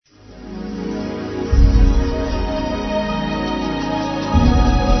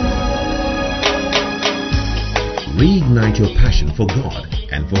reignite your passion for God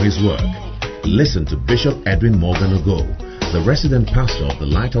and for His work. Listen to Bishop Edwin Morgan Ogo, the resident pastor of the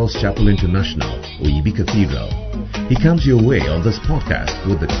Lighthouse Chapel International, Oyibi Cathedral. He comes your way on this podcast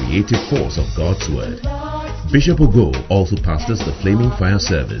with the creative force of God's Word. Bishop Ogo also pastors the Flaming Fire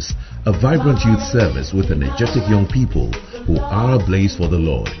Service, a vibrant youth service with energetic young people who are ablaze for the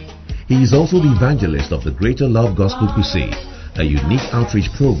Lord. He is also the evangelist of the Greater Love Gospel Crusade, a unique outreach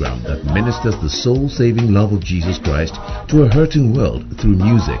program that ministers the soul-saving love of Jesus Christ to a hurting world through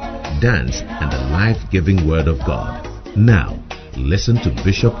music, dance, and the life-giving Word of God. Now, listen to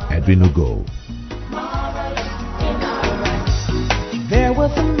Bishop Edwin Ogo. There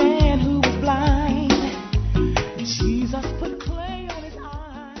was a man who was blind. Jesus put clay on his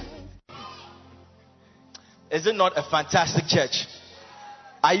eyes. Is it not a fantastic church?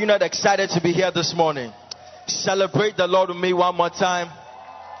 Are you not excited to be here this morning? Celebrate the Lord with me one more time.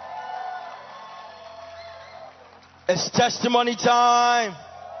 It's testimony time.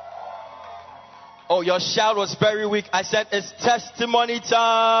 Oh, your shout was very weak. I said it's testimony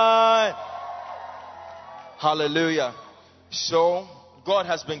time. Hallelujah. So, God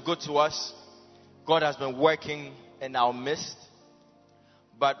has been good to us. God has been working in our midst.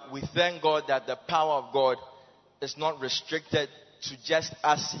 But we thank God that the power of God is not restricted to just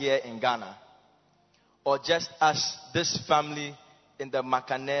us here in Ghana, or just us, this family in the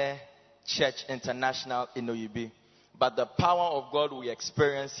Makane Church International in Oyibi. But the power of God we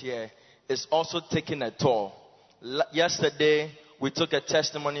experience here is also taking a toll. Yesterday, we took a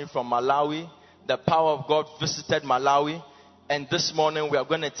testimony from Malawi. The power of God visited Malawi. And this morning, we are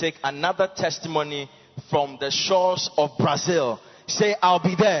going to take another testimony from the shores of Brazil. Say, I'll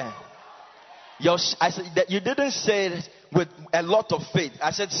be there. I said that you didn't say it with a lot of faith.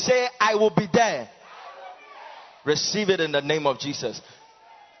 I said, say, I will be there. Receive it in the name of Jesus.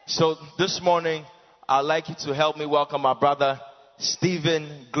 So this morning, I'd like you to help me welcome our brother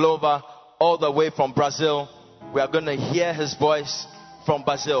Stephen Glover, all the way from Brazil. We are going to hear his voice from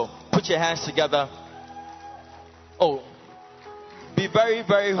Brazil. Put your hands together. Oh, be very,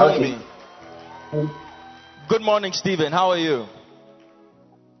 very homey. Okay. Good morning, Stephen. How are you?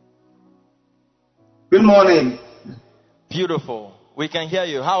 Good morning. Beautiful. We can hear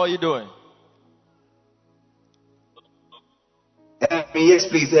you. How are you doing? Yes,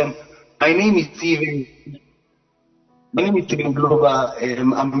 please. My name is Stephen. My name is Stephen Glover.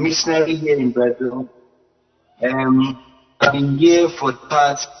 I'm a missionary here in Brazil. I've been here for the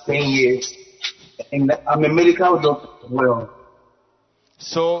past 10 years, and I'm a medical doctor as well.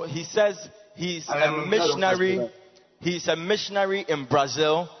 So he says he's a missionary. He's a missionary in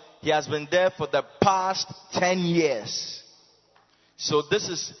Brazil. He has been there for the past 10 years. So this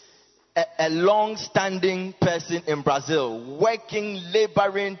is a long-standing person in Brazil, working,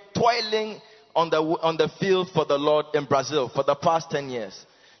 laboring, toiling on the field for the Lord in Brazil for the past 10 years.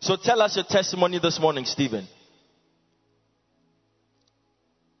 So tell us your testimony this morning, Stephen.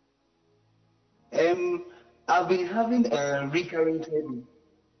 I've been having a recurring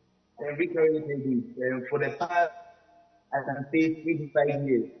headache for the past, I can say, 25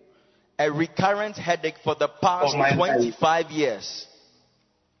 years. A recurrent headache for the past 25 years.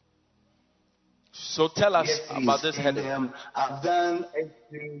 So tell us about this headache. I've done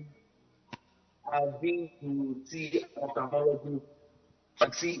everything. I've been to see an ophthalmologist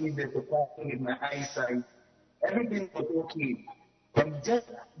to see if there's a problem with my eyesight. Everything was okay. And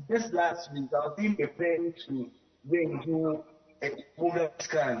just last week, I was being prepared to go and do a full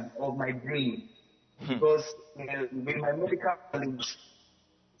scan of my brain. Because with my medical knowledge,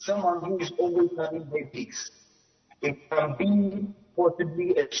 someone who is always having headaches, it can be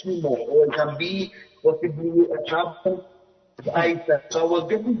possibly a tumor, or it can be possibly a trouble with eyesight. So I was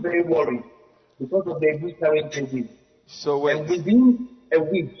getting very worried because of the recurrent headache. And within a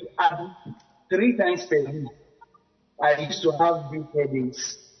week, 3 times per week, I used to have these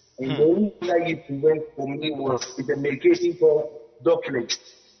headaches. And the only thing that used to work for me was with a medication called Doplex,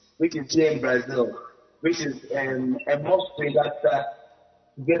 which is here in Brazil, which is a muscle relaxer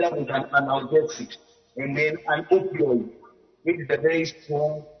together with an analgesic, and then an opioid, which is a very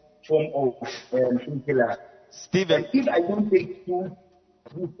strong form of painkiller. Stephen, if I don't take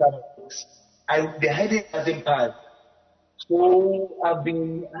these tablets, the headache doesn't pass. So I've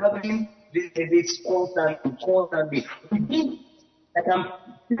been having these headaches constantly. I can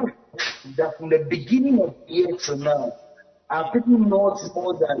feel that from the beginning of the year to now, I've taken more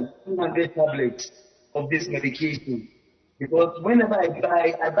than 200 tablets of this medication. Because whenever I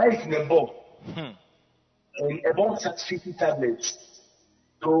buy it in a box. And a box has 50 tablets.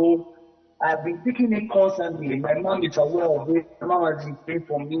 So I've been taking it constantly. My mom is aware of it. My mom has been praying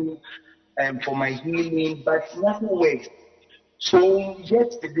for me. for my healing, but nothing works. So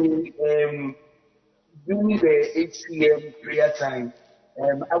yesterday, during the HCM prayer time,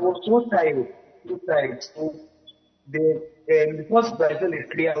 I was so tired. So because Brazil is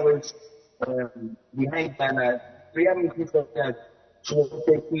 3 hours behind Ghana, prayer meeting started at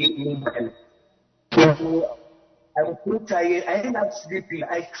 12:30 a.m. So I was so tired. I ended up sleeping.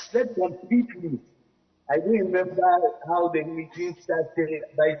 I slept completely. I don't remember how the meeting started,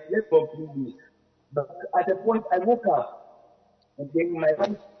 but I slept completely. But at the point I woke up, and then my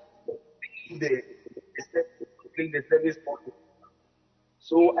wife was the service portal.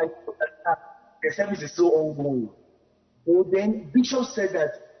 So I thought that the service is so ongoing. So then Bishop said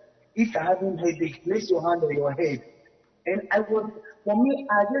that if you're having headache, place your hand on your head. And I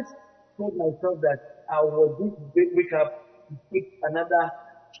just told myself that I was going to wake up to take another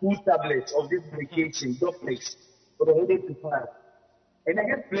 2 tablets of this medication, Doplex, for the headache to pass. And I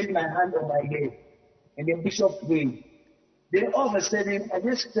just placed my hand on my head, and then Bishop prayed. Then all of a sudden, I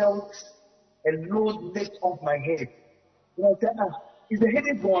just felt a load lift off my head. And I said, is the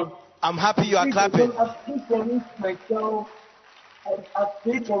headache gone? I'm happy you are clapping. I've prayed for it myself. I've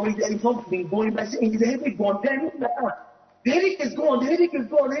prayed for it. It's not been going. But I said, is the headache gone? Then I like, the headache is gone. The headache is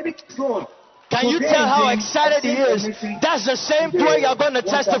gone. The headache is gone. Can you tell how excited he is? That's the same way you're going to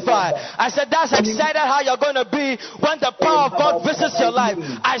testify. I said that's excited how you're going to be when the power of God visits your life.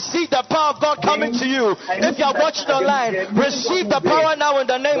 I see the power of God coming to you. If you're watching online, receive the power now in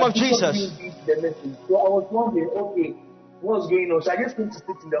the name of Jesus. So I was wondering, okay, what's going on? So I just went to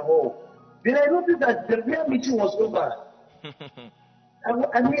sit in the hall. Then I noticed that the prayer meeting was over. I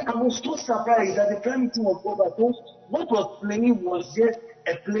was so surprised that the prayer meeting was over. So what was playing was just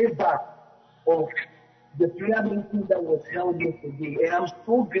a playback of the prayer meeting that was held yesterday. And I'm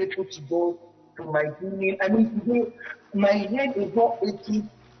so grateful to God for my healing. I mean, today, my head is not aching.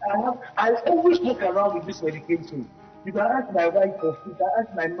 I always walk around with this medication. You can ask my wife for food, you can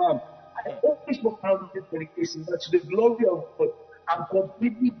ask my mom. I always walk around with this medication. But to the glory of God, I'm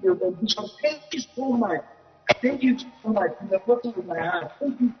completely healed. And Bishop, thank you so much. Thank you so much. In the bottom of my heart,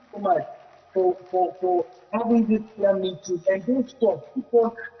 thank you so much for having this prayer meeting. And don't stop. Keep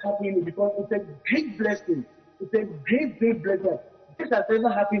on having it, because it's a great blessing. It's a great, great blessing. This has never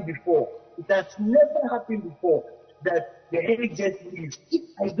happened before. It has never happened before that the headache just leaves. If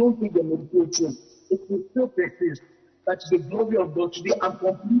I don't take the medication, it will still persist. But to the glory of God, today I'm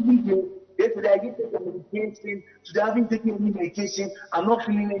completely healed. Yesterday I didn't take the medication. Today I haven't taken any medication. I'm not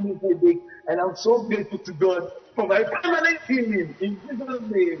feeling any headache. And I'm so grateful to God for my permanent healing. In Jesus'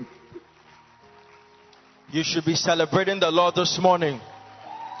 name. You should be celebrating the Lord this morning.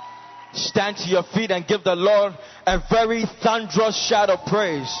 Stand to your feet and give the Lord a very thunderous shout of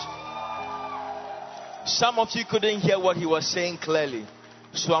praise. Some of you couldn't hear what he was saying clearly.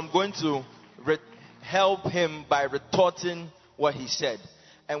 So I'm going to help him by retorting what he said.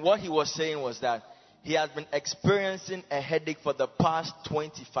 And what he was saying was that he has been experiencing a headache for the past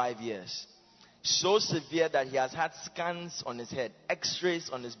 25 years. So severe that he has had scans on his head, x-rays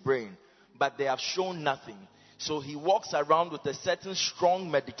on his brain, but they have shown nothing. So he walks around with a certain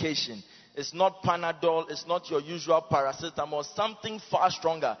strong medication. It's not Panadol, it's not your usual paracetamol, something far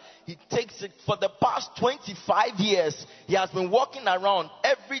stronger. He takes it for the past 25 years. He has been walking around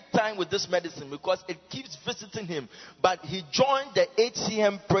every time with this medicine because it keeps visiting him. But he joined the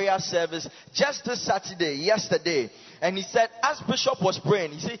HCM prayer service just this Saturday, yesterday. And he said, as Bishop was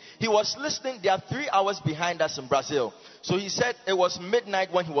praying, he was listening. They are 3 hours behind us in Brazil. So he said it was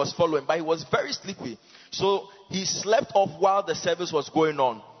midnight when he was following, but he was very sleepy. So he slept off while the service was going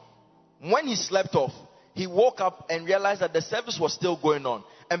on. When he slept off, he woke up and realized that the service was still going on.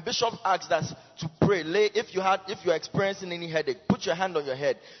 And Bishop asked us to pray. If you're experiencing any headache, put your hand on your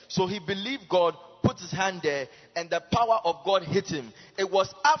head. So he believed God, put his hand there, and the power of God hit him. It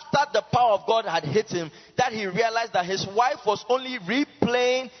was after the power of God had hit him that he realized that his wife was only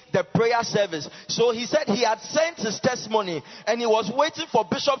replaying the prayer service. So he said he had sent his testimony and he was waiting for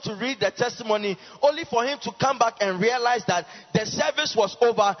Bishop to read the testimony, only for him to come back and realize that the service was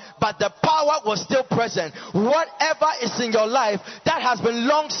over, but the power was still present. Whatever is in your life that has been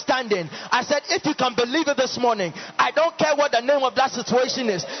long standing, I said, if you can believe it this morning, I don't care what the name of that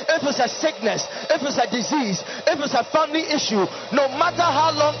situation is. If it's a sickness, if it's a disease, if it's a family issue, no matter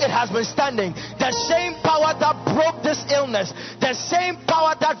how long it has been standing, the same power that broke this illness, the same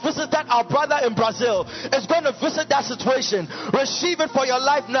power that visited our brother in Brazil is going to visit that situation. Receive it for your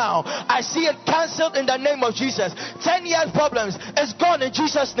life now. I see it cancelled in the name of Jesus. 10 years problems is gone in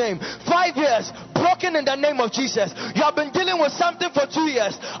Jesus' name. 5 years broken in the name of Jesus. You have been dealing with something for 2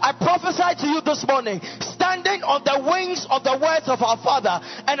 years. I prophesy to you this morning, standing on the wings of the words of our Father,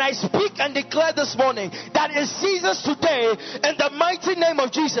 and I speak and this morning that it ceases today in the mighty name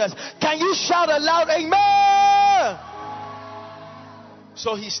of Jesus. Can you shout aloud, amen?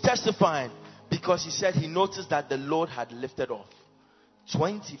 So he's testifying because he said he noticed that the load had lifted off.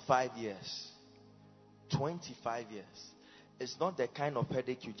 25 years. 25 years. It's not the kind of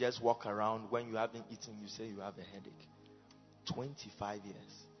headache you just walk around when you haven't eaten, you say you have a headache. 25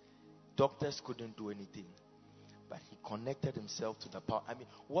 years. Doctors couldn't do anything. But he connected himself to the power. I mean,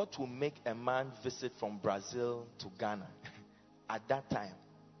 what will make a man visit from Brazil to Ghana at that time?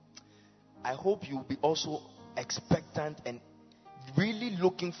 I hope you'll be also expectant and really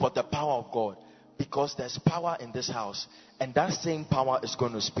looking for the power of God, because there's power in this house, and that same power is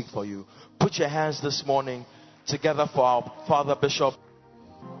going to speak for you. Put your hands this morning together for our Father Bishop.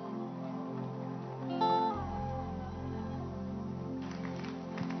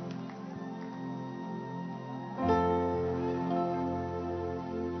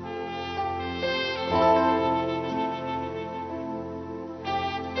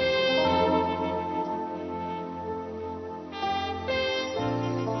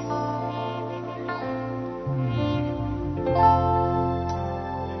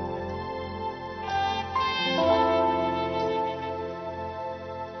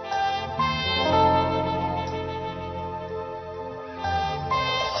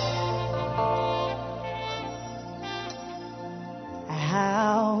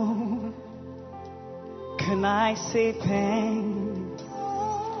 Say thanks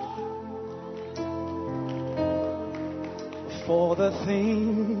for the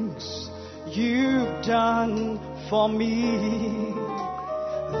things you've done for me,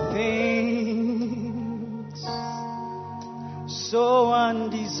 things so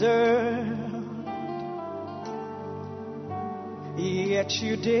undeserved, yet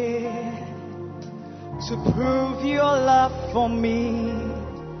you did to prove your love for me.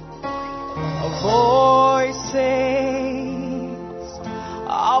 Voices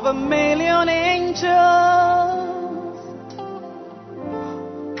of a million angels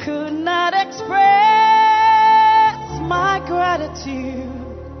could not express my gratitude,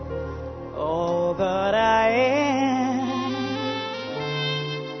 all that I am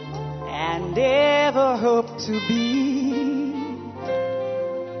and ever hope to be.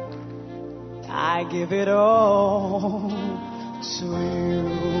 I give it all to you.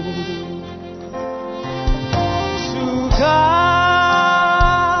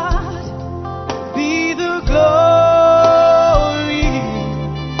 God be the glory.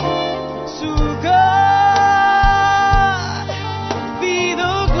 To God be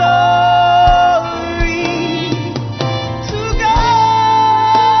the glory. To God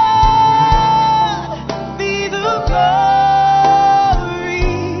be the glory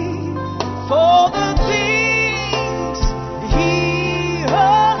for the things He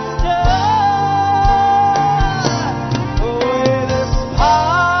has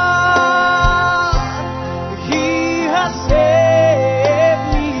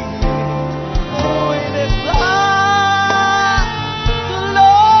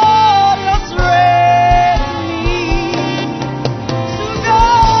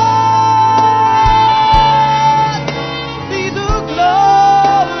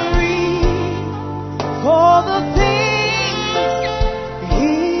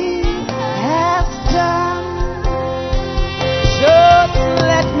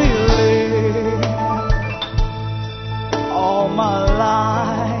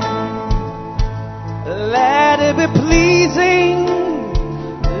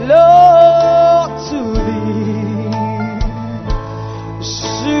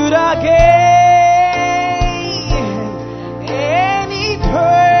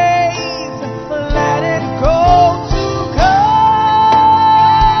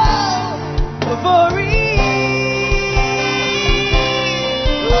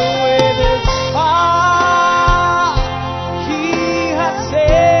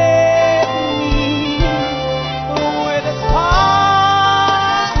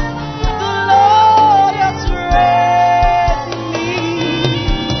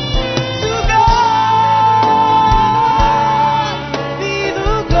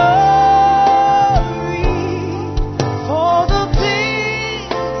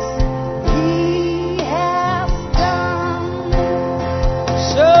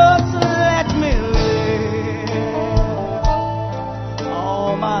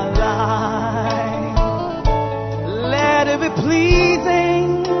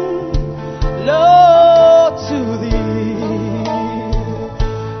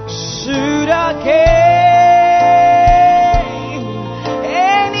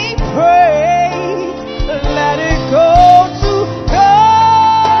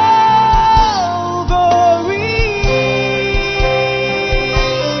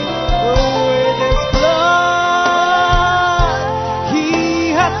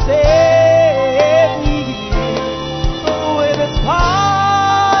saved me. With His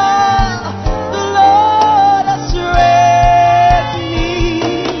power, the Lord has raised me.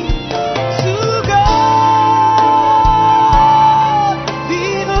 To God be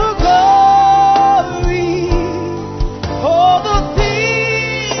the glory for the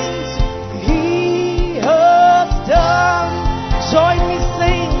things He has done. Join me,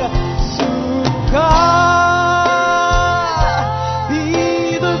 sing. To God be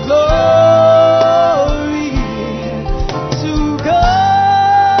the glory. To God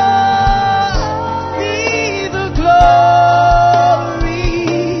be the glory.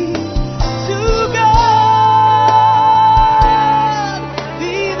 To God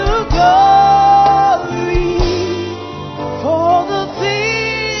be the glory for the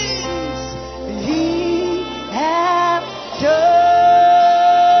things He has done.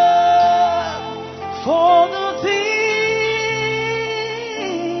 For the things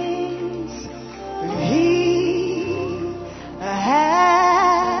He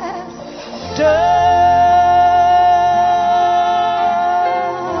has done.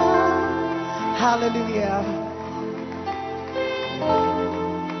 Hallelujah.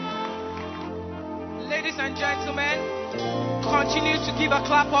 Ladies and gentlemen, continue to give a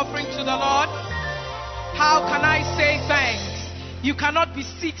clap offering to the Lord. How can I say thanks? You cannot be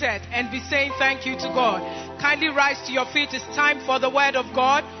seated and be saying thank you to God. Kindly rise to your feet. It's time for the word of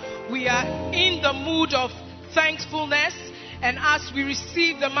God. We are in the mood of thankfulness, and as we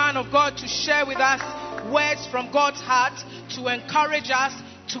receive the man of God to share with us words from God's heart, to encourage us,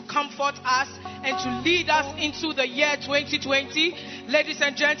 to comfort us, and to lead us into the year 2020, ladies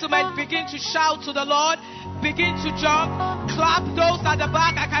and gentlemen, begin to shout to the Lord, begin to jump, clap. Those at the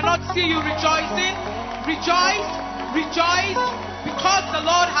back, I cannot see you rejoicing. Rejoice, rejoice, because the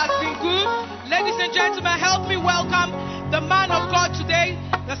Lord has been good. Ladies and gentlemen, help me welcome the man of God today,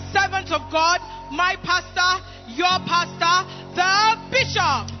 the servant of God, my pastor, your pastor, the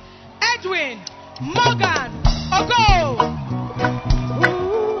Bishop Edwin Morgan Ogo.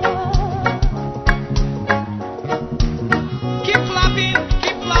 Keep clapping,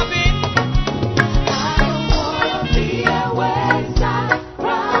 keep clapping. I don't wanna be a wayside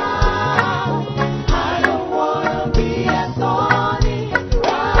crowd. I don't wanna be a thorny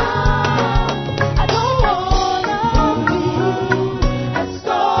ground. I don't wanna be a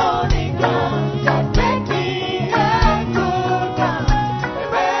stony ground that make me a good ground.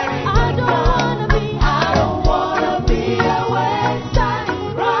 I don't wanna be a wayside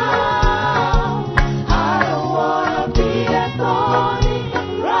crowd. I don't wanna be a thorny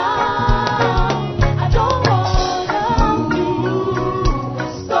ground. I don't wanna be a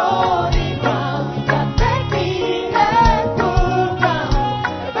stony ground that make me a good ground.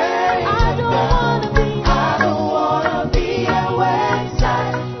 I don't wanna be a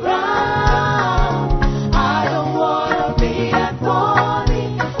wayside ground. I don't wanna be a thorny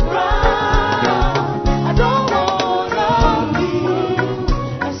ground. I don't wanna be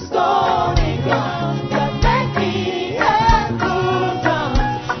a stony ground that make me a good ground.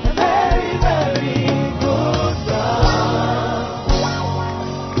 A very, very good ground.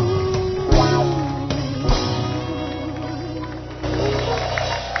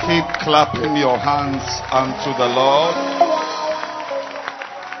 Keep clapping your hands unto the Lord.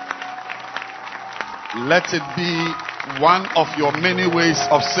 Let it be one of your many ways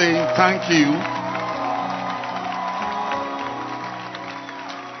of saying thank you.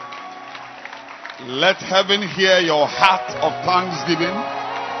 Let heaven hear your heart of thanksgiving.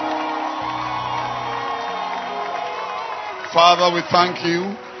 Father, we thank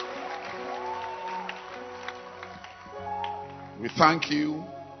you. We thank you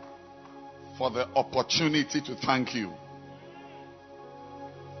for the opportunity to thank you.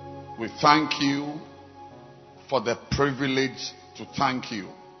 We thank you for the privilege to thank you.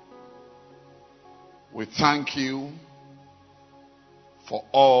 We thank you for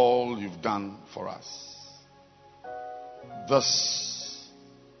all you've done for us. This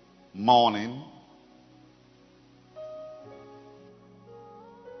morning,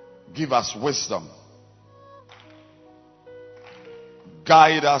 give us wisdom.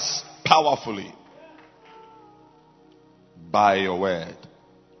 Guide us powerfully by your word.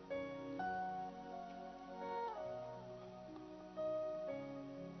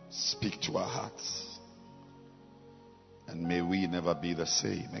 Speak to our hearts, and may we never be the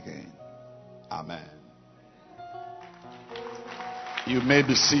same again. Amen. You may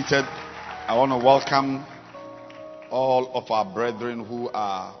be seated. I want to welcome all of our brethren who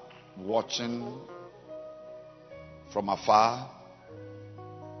are watching from afar.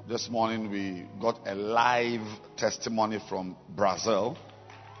 This morning we got a live testimony from Brazil.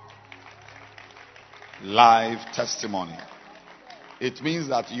 Live testimony. It means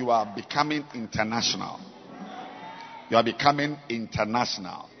that you are becoming international. You are becoming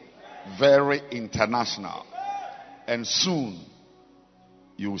international. Very international. And soon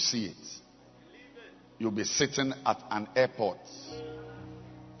you will see it. You'll be sitting at an airport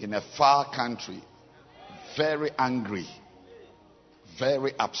in a far country, very angry,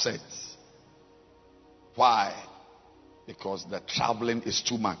 very upset. Why? Because the traveling is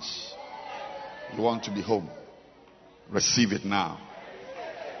too much. You want to be home. Receive it now.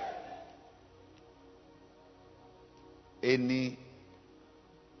 Any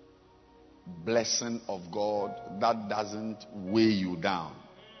blessing of God that doesn't weigh you down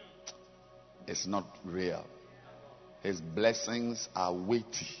is not real. His blessings are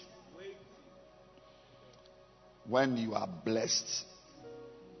weighty. When you are blessed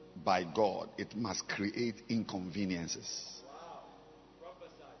by God, it must create inconveniences.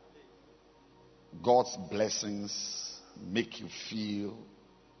 God's blessings make you feel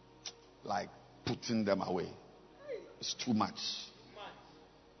like putting them away. It's too much.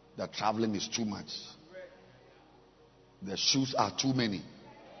 The traveling is too much. The shoes are too many.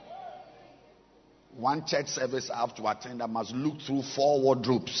 One church service I have to attend, I must look through 4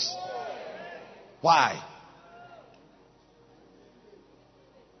 wardrobes. Why?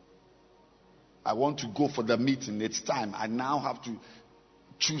 I want to go for the meeting. It's time. I now have to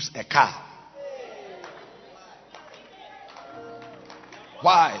choose a car.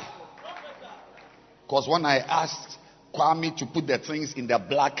 Why? Because when I asked Kwame to put the things in the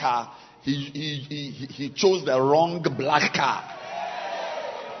black car, he chose the wrong black car.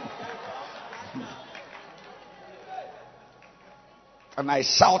 And I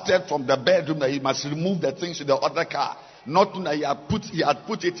shouted from the bedroom that he must remove the things to the other car. Not that he had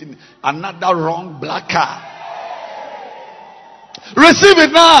put it in another wrong black car. Receive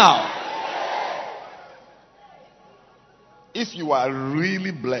it now. If you are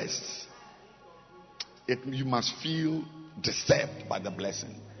really blessed, you must feel disturbed by the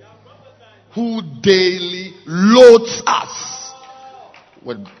blessing. Who daily loads us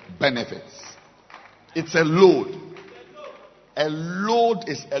with benefits. It's a load. A load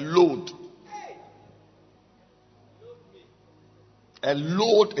is a load. A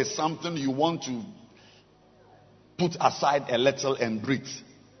load is something you want to put aside a little and breathe.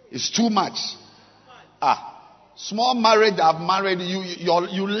 It's too much. Small marriage I've married,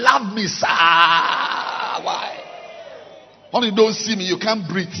 you love me, sir. Why? When you don't see me, you can't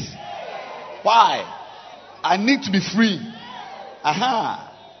breathe. Why? I need to be free.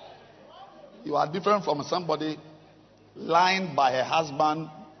 You are different from somebody lying by her husband,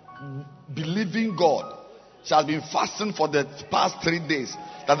 believing God. She has been fasting for the past 3 days,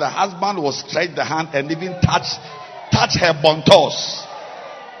 that the husband will stretch the hand and even touch her bontos.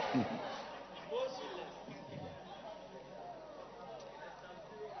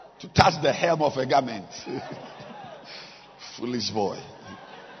 To touch the hem of a garment. Foolish boy.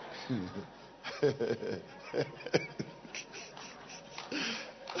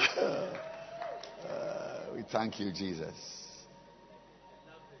 We thank you, Jesus.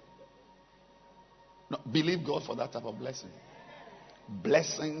 No, believe God for that type of blessing.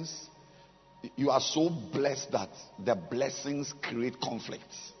 Blessings, you are so blessed that the blessings create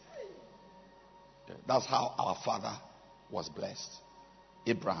conflicts. That's how our father was blessed.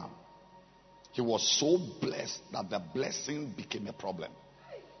 Abraham. He was so blessed that the blessing became a problem.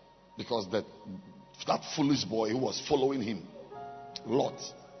 Because that foolish boy who was following him, Lot,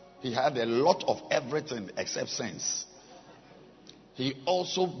 he had a lot of everything except sense. He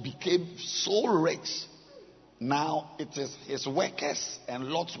also became so rich. Now it is his workers and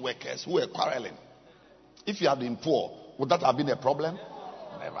Lot's workers who are quarreling. If you had been poor, would that have been a problem?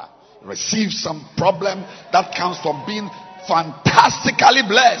 Never. Receive some problem that comes from being fantastically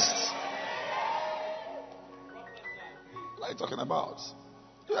blessed. What are you talking about?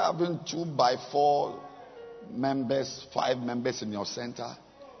 You have been 2 by 4 members, 5 members in your center.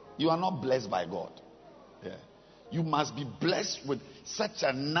 You are not blessed by God. Yeah. You must be blessed with such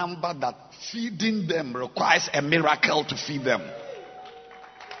a number that feeding them requires a miracle to feed them.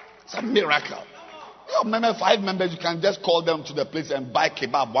 It's a miracle. You remember 5 members, you can just call them to the place and buy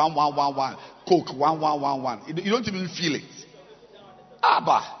kebab 1111, Coke 1111. You don't even feel it.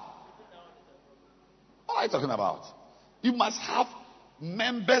 Abba. What are you talking about? You must have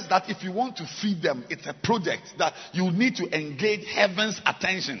members that if you want to feed them, it's a project that you need to engage heaven's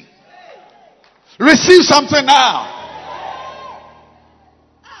attention. Receive something now.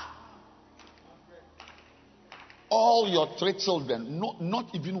 All your 3 children,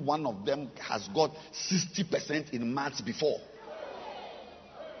 not even one of them has got 60% in maths before.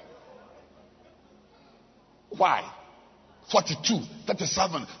 Why? 42,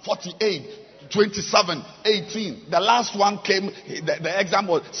 37, 48, 27, 18. The last one came, the exam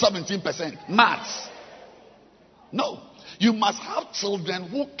was 17%. Maths. No. You must have children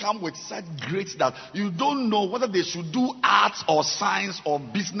who come with such grades that you don't know whether they should do arts or science or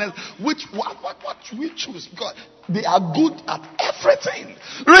business. What should we choose? Because they are good at everything.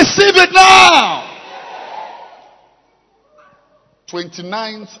 Receive it now.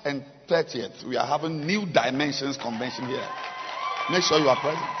 29th and 30th, we are having New Dimensions Convention here. Make sure you are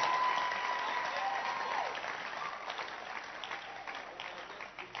present.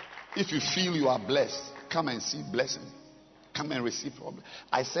 If you feel you are blessed, come and see blessing. Come and receive problems.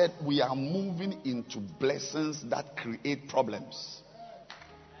 I said we are moving into blessings that create problems.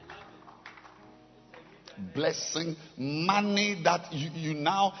 Blessing, money that you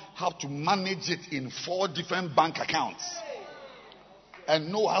now have to manage it in 4 different bank accounts. And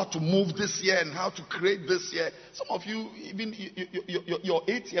know how to move this year and how to create this year. Some of you, even your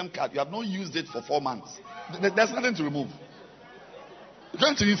ATM card, you have not used it for 4 months. There's nothing to remove. You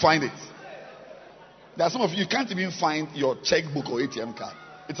can't even find it. There are some of you can't even find your checkbook or ATM card.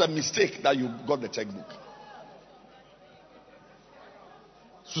 It's a mistake that you got the checkbook.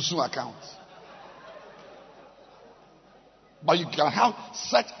 Susu account. But you can have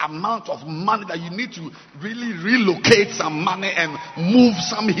such amount of money that you need to really relocate some money and move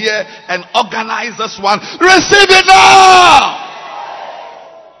some here and organize this one. Receive it now!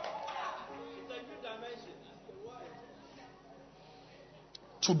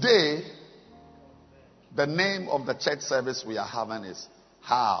 Today, the name of the church service we are having is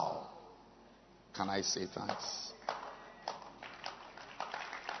How Can I Say Thanks?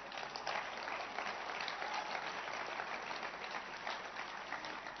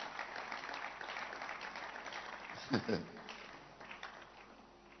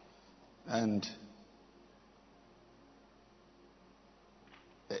 And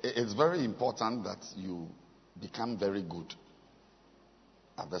it's very important that you become very good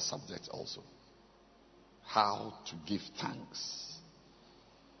at the subject also. How to give thanks.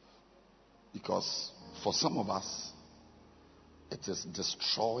 Because for some of us, it is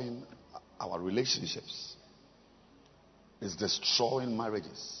destroying our relationships. It's destroying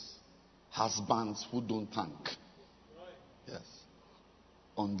marriages. Husbands who don't thank. Yes.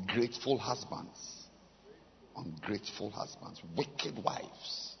 Ungrateful husbands. Ungrateful husbands. Wicked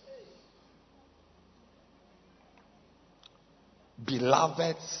wives.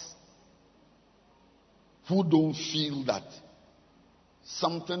 Beloveds who don't feel that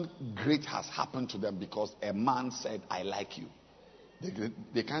something great has happened to them because a man said, I like you.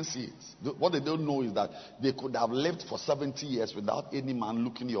 They can't see it. What they don't know is that they could have lived for 70 years without any man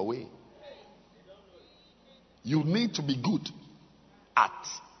looking your way. You need to be good at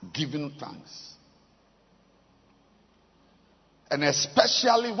giving thanks. And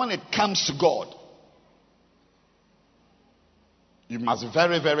especially when it comes to God, you must be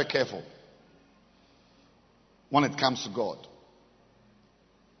very, very careful. When it comes to God,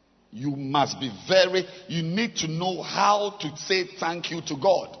 you need to know how to say thank you to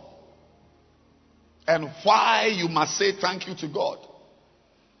God. And why you must say thank you to God.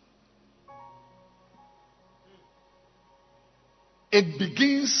 It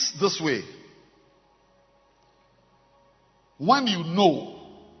begins this way. When you know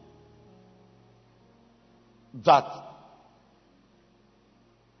that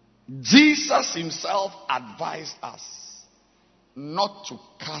Jesus himself advised us not to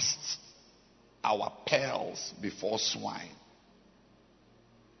cast our pearls before swine.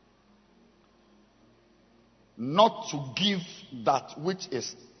 Not to give that which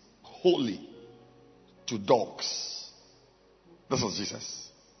is holy to dogs. This is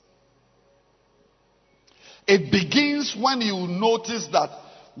Jesus. It begins when you notice that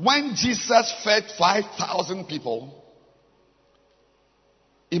when Jesus fed 5,000 people,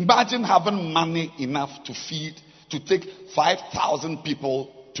 imagine having money enough to take 5,000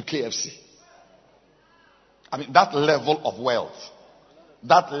 people to KFC. I mean, that level of wealth,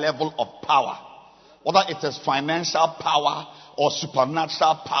 that level of power, whether it is financial power or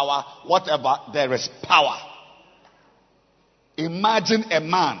supernatural power, whatever, there is power. Imagine a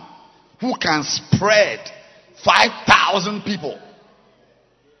man who can spread 5,000 people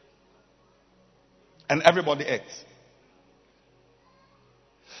and everybody ate.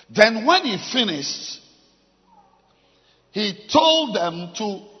 Then when he finished, he told them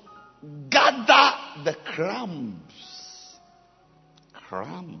to gather the crumbs.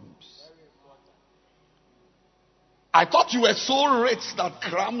 Crumbs. I thought you were so rich that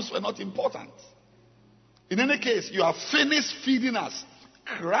crumbs were not important. In any case, you have finished feeding us.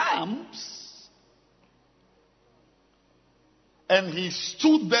 Crumbs. And he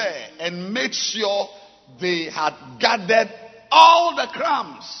stood there and made sure they had gathered all the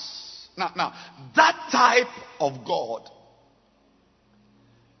crumbs. Now, that type of God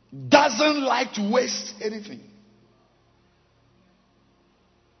doesn't like to waste anything.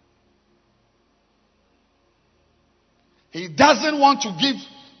 He doesn't want to give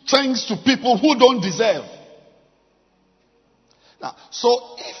things to people who don't deserve. Now,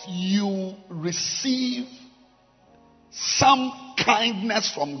 so if you receive some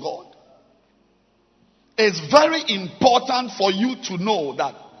kindness from God, it's very important for you to know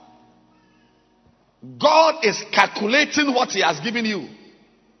that God is calculating what he has given you.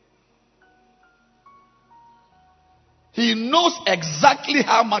 He knows exactly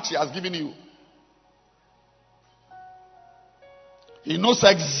how much he has given you. He knows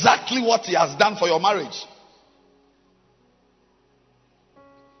exactly what he has done for your marriage.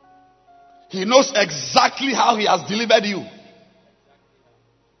 He knows exactly how he has delivered you.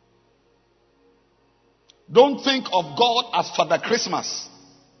 Don't think of God as Father Christmas,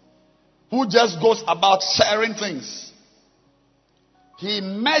 who just goes about sharing things. He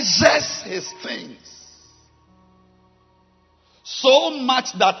measures his things so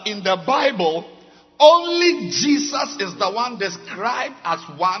much that in the Bible, only Jesus is the one described as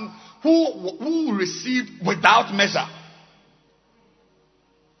one who received without measure.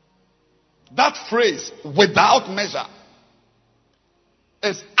 That phrase, without measure,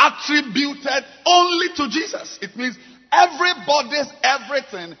 is attributed only to Jesus. It means everybody's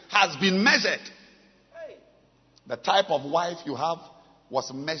everything has been measured. The type of wife you have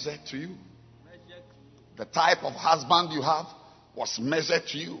was measured to you. The type of husband you have was measured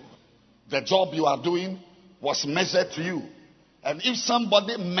to you. The job you are doing was measured to you. And if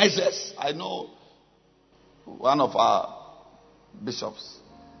somebody measures, I know one of our bishops,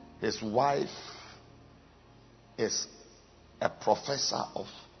 his wife is a professor of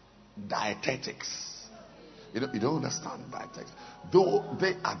dietetics. You don't understand dietetics. Though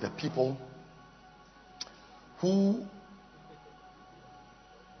they are the people who,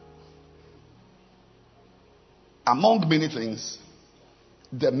 among many things,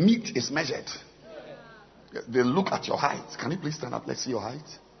 the meat is measured. They look at your height. Can you please stand up? Let's see your height.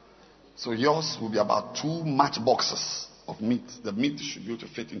 So yours will be about 2 matchboxes of meat. The meat should be able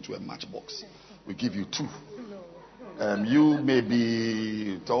to fit into a matchbox. We give you 2. You may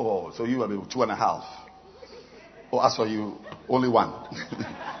be tall, so you will be 2.5. Oh, as for you, only 1.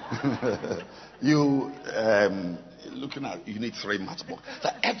 You looking at, you need 3 matchboxes. So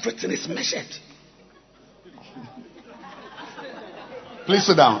everything is measured. Please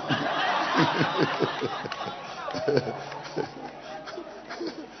sit down.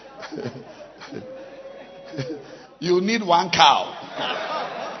 You need 1 cow.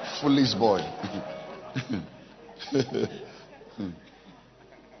 Foolish boy.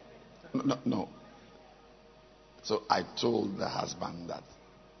 No. So I told the husband that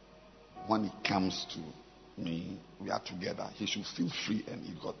when he comes to me, we are together, he should feel free and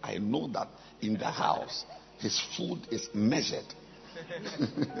eat, because I know that in the house his food is measured.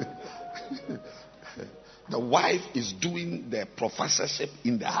 The wife is doing the professorship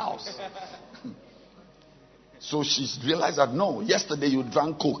in the house. So she's realized that no, yesterday you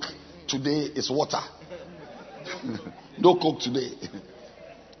drank Coke, today is water. No Coke today.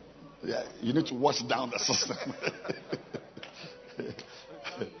 Yeah, you need to wash down the system.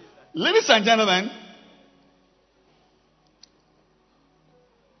 Ladies and gentlemen,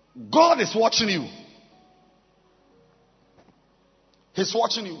 God is watching you. He's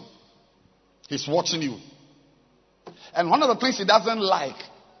watching you. He's watching you. And one of the things he doesn't like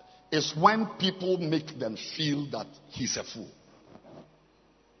is when people make them feel that he's a fool.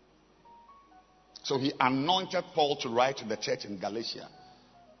 So he anointed Paul to write to the church in Galatia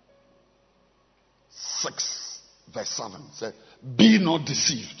 6 verse 7. Said, be not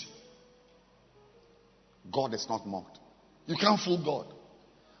deceived. God is not mocked. You can't fool God.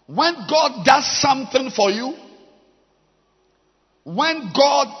 When God does something for you, when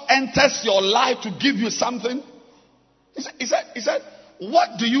God enters your life to give you something, he said,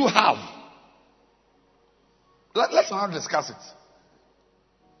 what do you have? Let's not discuss it.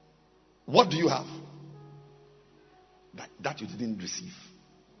 What do you have that you didn't receive?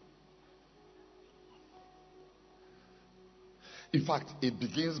 In fact, it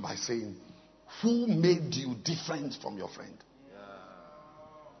begins by saying, who made you different from your friend?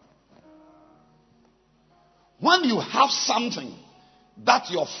 When you have something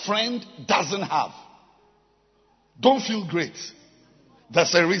that your friend doesn't have, don't feel great.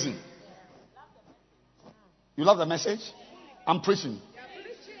 There's a reason. You love the message? I'm preaching.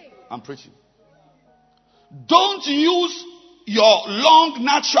 Don't use your long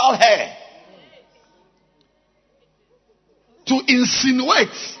natural hair to insinuate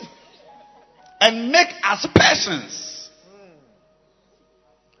and make aspersions.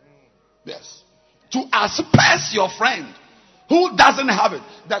 Yes. To asperse your friend who doesn't have it.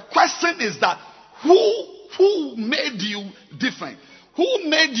 The question is that who made you different? Who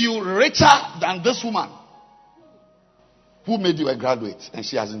made you richer than this woman? Who made you a graduate and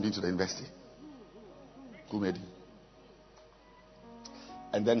she hasn't been to the university? Who made you?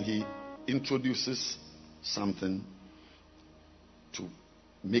 And then he introduces something to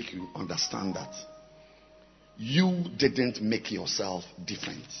make you understand that you didn't make yourself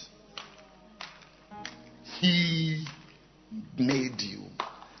different. He made you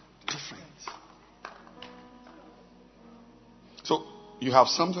different. So you have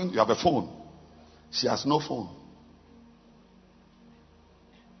something, you have a phone. She has no phone.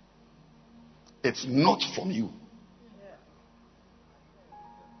 It's not from you.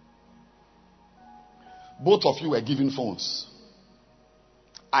 Both of you were given phones.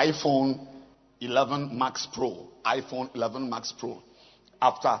 iPhone 11 Max Pro. iPhone 11 Max Pro.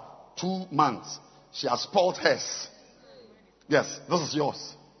 After 2 months, she has spoiled hers. Yes, this is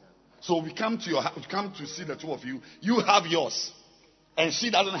yours. So we come to your house, we come to see the two of you. You have yours. And she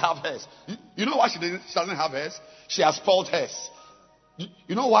doesn't have hers. You know why she doesn't have hers? She has spoiled hers.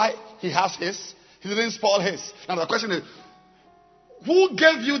 You know why he has his? He didn't spoil his. Now the question is, who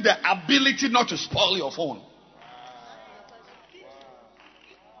gave you the ability not to spoil your phone?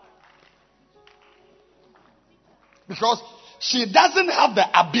 Because she doesn't have the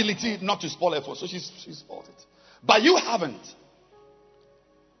ability not to spoil her phone. So she's spoiled it. But you haven't.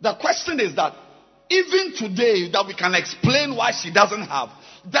 The question is that even today that we can explain why she doesn't have,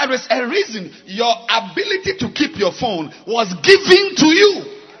 there is a reason. Your ability to keep your phone was given to you.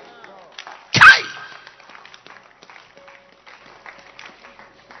 Kai!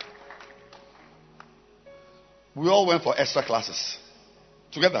 We all went for extra classes.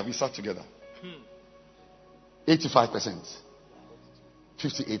 Together, we sat together. 85%.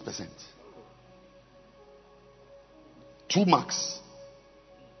 58%. 2 marks.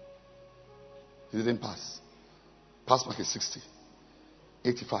 He didn't pass. Pass mark is 60.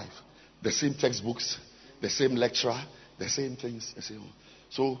 85. The same textbooks, the same lecturer, the same things. The same.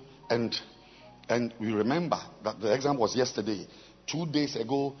 So, and we remember that the exam was yesterday. 2 days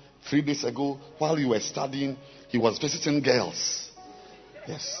ago, 3 days ago, while you were studying, he was visiting girls.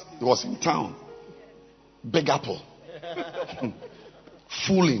 Yes, he was in town. Big Apple.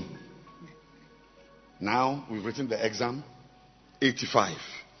 Fooling. Now, we've written the exam. 85.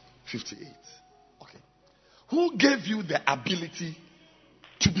 58. Okay. Who gave you the ability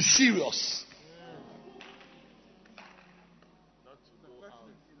to be serious?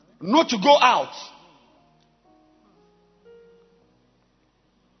 Not to go out.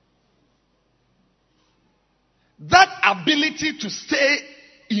 That ability to stay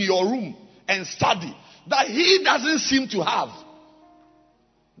in your room and study, that he doesn't seem to have.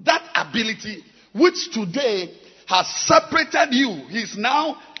 That ability, which today has separated you. He's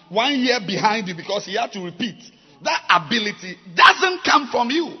now 1 year behind you because he had to repeat. That ability doesn't come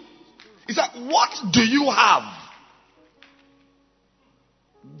from you. He said, what do you have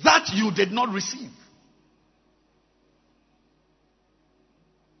that you did not receive?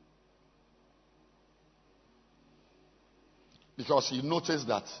 Because he noticed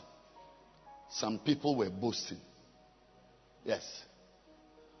that some people were boasting. Yes.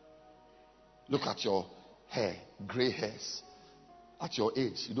 Look at your hair, gray hairs. At your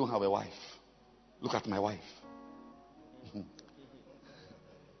age, you don't have a wife. Look at my wife.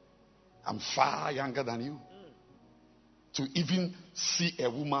 I'm far younger than you. To even see a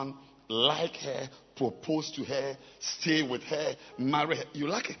woman, like her, propose to her, stay with her, marry her, you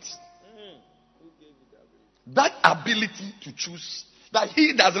like it. That ability to choose that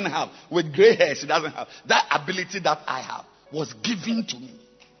he doesn't have, with gray hairs he doesn't have, that ability that I have was given to me.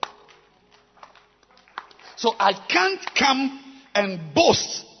 So I can't come and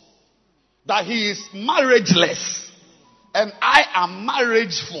boast that he is marriageless and I am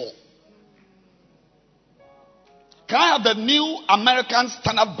marriageful. Can I have the New American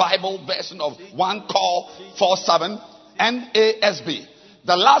Standard Bible version of 1 Call 47 NASB?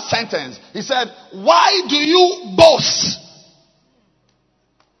 The last sentence, he said, why do you boast?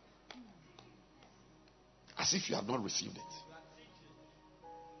 As if you have not received it.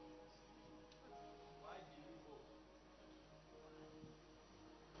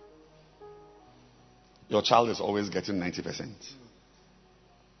 Your child is always getting 90%.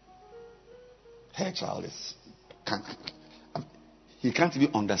 Her child is he can't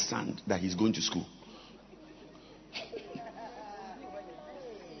even understand that he's going to school.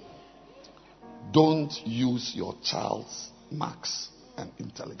 Don't use your child's marks and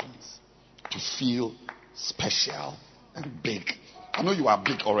intelligence to feel special and big. I know you are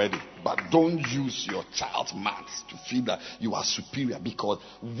big already, but don't use your child's marks to feel that you are superior, because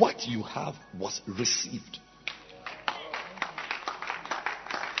what you have was received.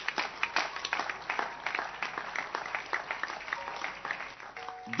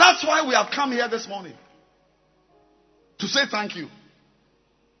 That's why we have come here this morning, to say thank you.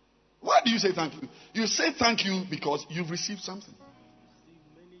 Why do you say thank you? You say thank you because you've received something.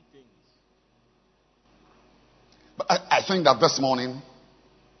 But I think that this morning,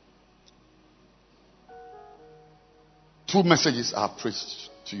 2 messages I have preached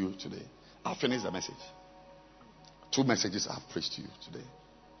to you today. I'll finish the message. 2 messages I have preached to you today.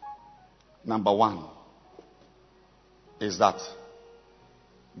 Number 1 is that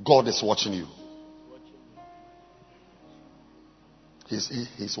God is watching you.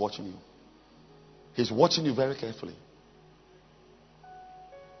 He's watching you. He's watching you very carefully.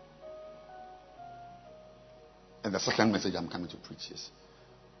 And the second message I'm coming to preach is,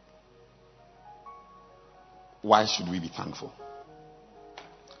 why should we be thankful?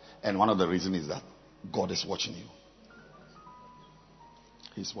 And one of the reasons is that God is watching you.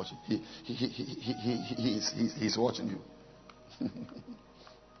 He's watching. He's watching you.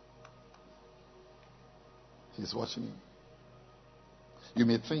 He's watching you. You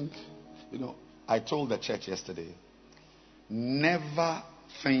may think, I told the church yesterday, never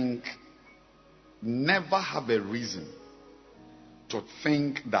have a reason to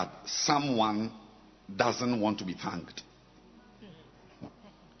think that someone doesn't want to be thanked.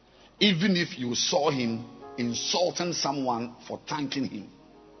 Even if you saw him insulting someone for thanking him,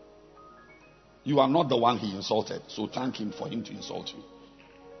 you are not the one he insulted, so thank him for him to insult you.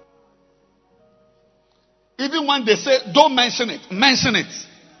 Even when they say, don't mention it, mention it.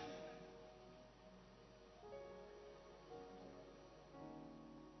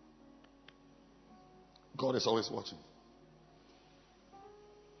 God is always watching.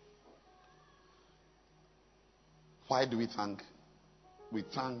 Why do we thank? We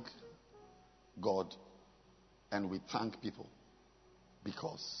thank God and we thank people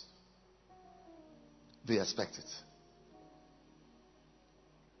because they expect it.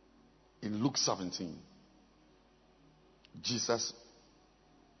 In Luke 17, Jesus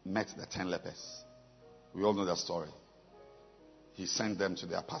met the 10 lepers. We all know that story. He sent them to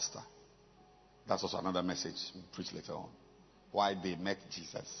their pastor. That's also another message we'll preach later on. Why they met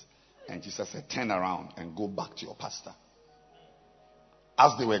Jesus. And Jesus said, turn around and go back to your pastor.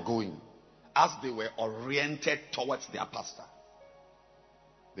 As they were going, as they were oriented towards their pastor,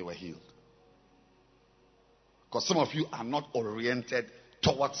 they were healed. Because some of you are not oriented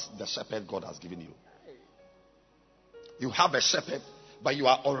towards the shepherd God has given you. You have a shepherd, but you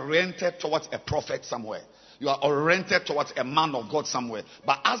are oriented towards a prophet somewhere. You are oriented towards a man of God somewhere.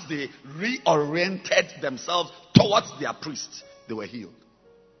 But as they reoriented themselves towards their priest, they were healed.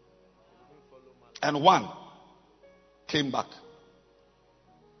 And one came back.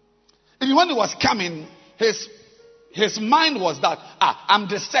 And when he was coming, his mind was that, I'm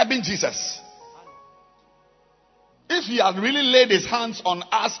disturbing Jesus. If he had really laid his hands on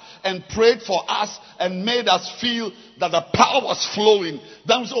us and prayed for us and made us feel that the power was flowing,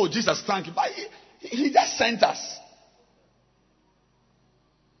 then we say, oh, Jesus, thank you. But he just sent us.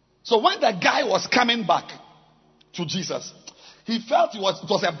 So when the guy was coming back to Jesus, he felt it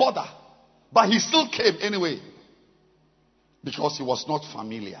was a bother. But he still came anyway. Because he was not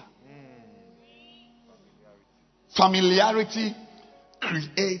familiar. Familiarity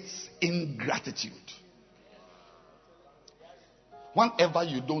creates ingratitude. Whenever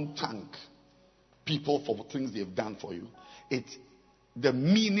you don't thank people for things they've done for you, the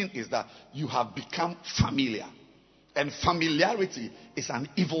meaning is that you have become familiar. And familiarity is an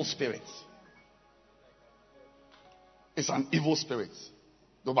evil spirit. It's an evil spirit.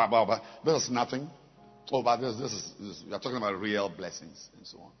 There's nothing. Oh, but we are talking about real blessings and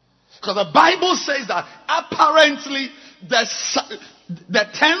so on. Because the Bible says that apparently the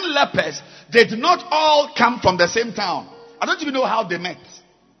 10 lepers, they did not all come from the same town. I don't even know how they met.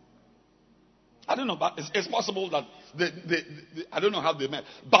 I don't know, but it's possible that I don't know how they met.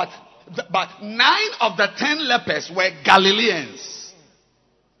 But 9 of the 10 lepers were Galileans.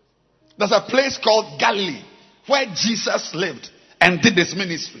 There's a place called Galilee where Jesus lived and did his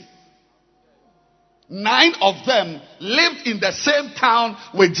ministry. 9 of them lived in the same town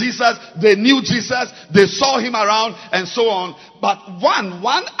with Jesus. They knew Jesus. They saw him around and so on. But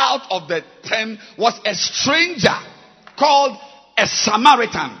one out of the 10 was a stranger called a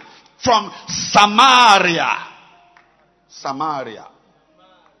Samaritan from Samaria.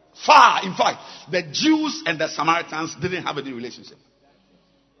 Far. In fact, the Jews and the Samaritans didn't have any relationship.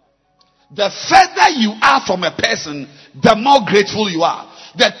 The further you are from a person, the more grateful you are.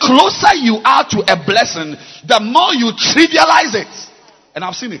 The closer you are to a blessing, the more you trivialize it. And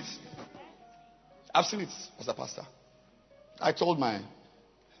I've seen it. I've seen it as a pastor. I told my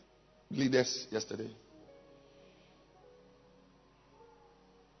leaders yesterday,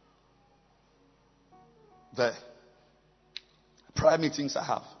 the prayer meetings I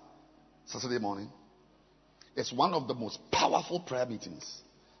have Saturday morning, it's one of the most powerful prayer meetings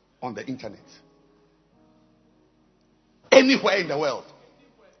on the internet. Anywhere in the world.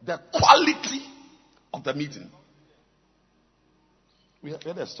 The quality of the meeting. We had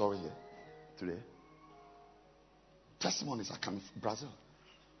a story here today. Testimonies are coming from Brazil.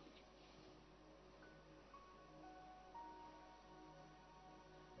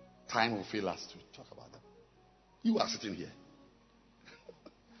 Time will fail us to talk about them. You are sitting here.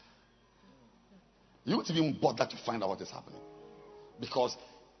 You won't even bother to find out what is happening. Because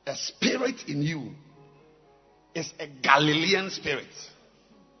a spirit in you is a Galilean spirit.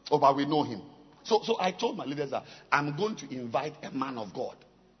 Oh, but we know him. So I told my leaders that I'm going to invite a man of God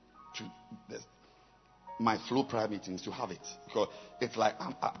to my flow prayer meetings to have it. Because it's like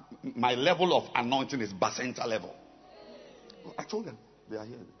my level of anointing is bacenta level. I told them. They are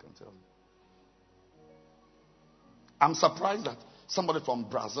here. They can tell me. I'm surprised that somebody from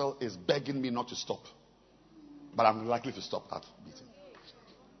Brazil is begging me not to stop. But I'm likely to stop that meeting.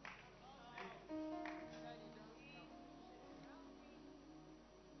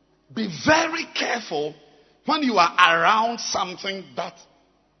 Be very careful when you are around something that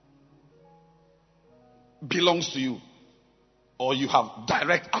belongs to you, or you have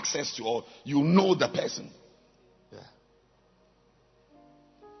direct access to, or you know the person. Yeah.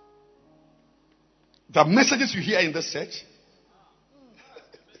 The messages you hear in this church,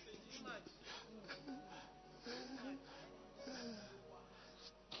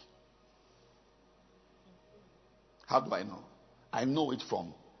 how do I know? I know it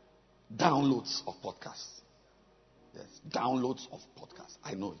from downloads of podcasts. Yes, downloads of podcasts.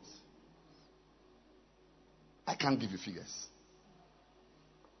 I know it. I can't give you figures.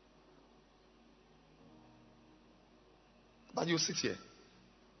 But you sit here.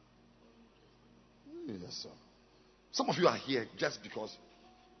 Yes, sir. Some of you are here just because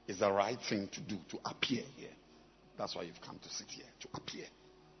it's the right thing to do, to appear here. That's why you've come to sit here, to appear.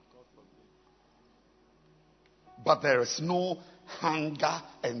 But there is no hunger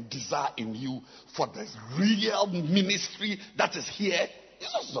and desire in you for the real ministry that is here.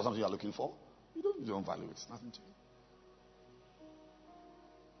 It's not something you are looking for. You don't value it. It's nothing to you.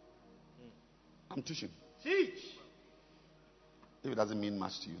 I'm teaching. Teach. If it doesn't mean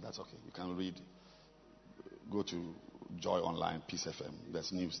much to you, that's okay. You can read. Go to Joy Online, Peace FM.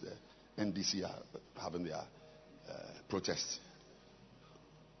 There's news there. NDC are having their protests.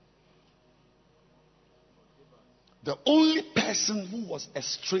 The only person who was a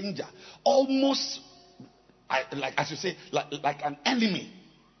stranger, almost like as you say, like an enemy,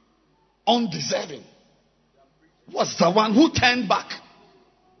 undeserving, was the one who turned back.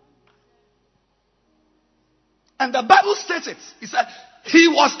 And the Bible states it. It said he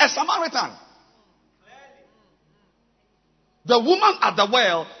was a Samaritan. The woman at the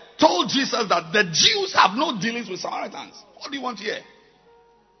well told Jesus that the Jews have no dealings with Samaritans. What do you want to hear?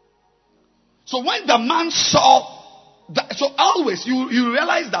 So when the man saw that, so always you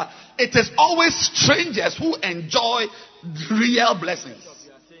realize that it is always strangers who enjoy real blessings.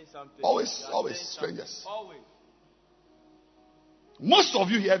 Always strangers. Most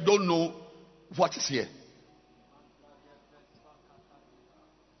of you here don't know what is here.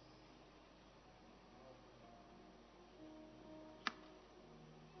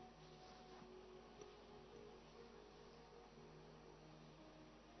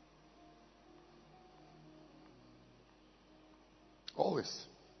 Always.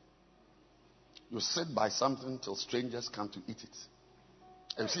 You sit by something till strangers come to eat it.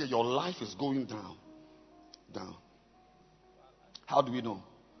 And see, your life is going down. Down. How do we know?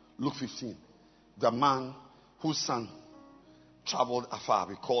 Luke 15. The man whose son traveled afar,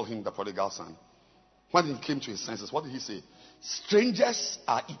 we call him the prodigal son. When he came to his senses, what did he say? Strangers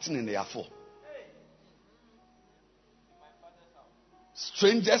are eating and they are full.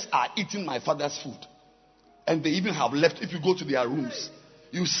 Strangers are eating my father's food. And they even have left. If you go to their rooms,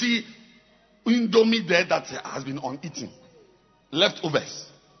 you see indomie there that has been uneaten. Leftovers.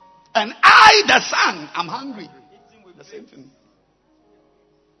 And I, the son, am hungry. The same thing.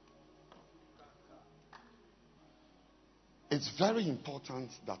 It's very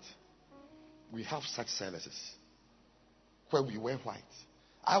important that we have such services where we wear white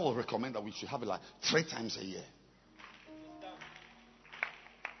I will recommend that we should have it like 3 times a year.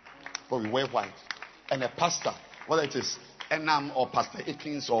 But we wear white. And a pastor, whether it is Enam or Pastor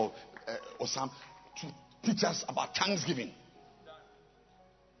Akins or some, to teach us about Thanksgiving.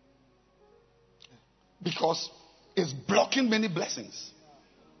 Because it's blocking many blessings.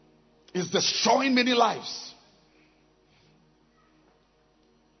 It's destroying many lives.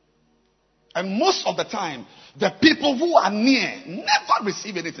 And most of the time, the people who are near never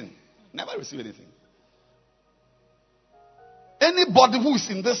receive anything. Never receive anything. Anybody who is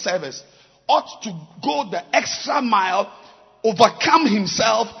in this service ought to go the extra mile, overcome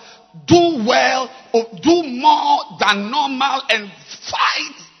himself, do well, or do more than normal, and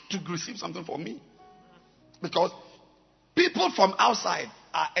fight to receive something from me. Because people from outside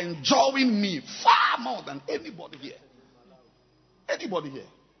are enjoying me far more than anybody here. Anybody here.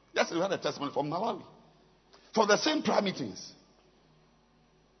 Yesterday we had a testimony from Malawi. For the same prayer meetings.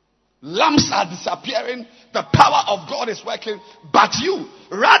 Lamps are disappearing. The power of God is working. But you,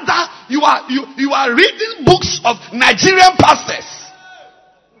 rather, you are reading books of Nigerian pastors.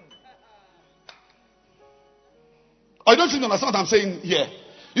 I don't think you understand what I'm saying here.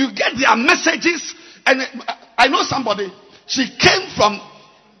 You get their messages. And I know somebody, she came from,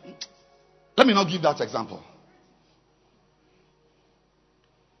 let me not give that example.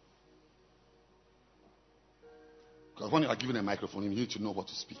 Because when you are given a microphone, you need to know what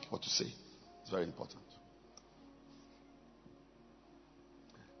to speak, what to say. It's very important.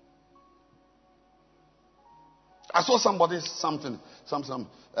 I saw somebody, some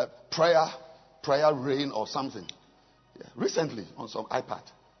prayer rain or something. Yeah, recently on some iPad.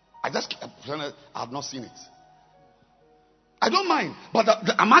 I have not seen it. I don't mind, but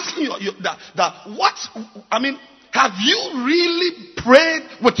I'm asking you that what, I mean, have you really prayed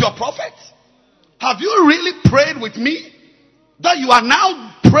with your prophet? Have you really prayed with me? That you are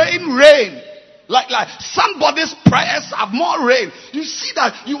now praying rain. Like somebody's prayers have more rain. You see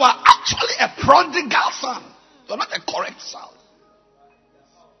that you are actually a prodigal son. You're not a correct son.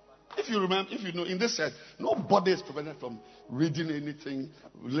 If you remember, if you know, in this set, nobody is prevented from reading anything,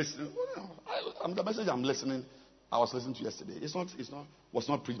 listening. The message I'm listening, I was listening to yesterday. Was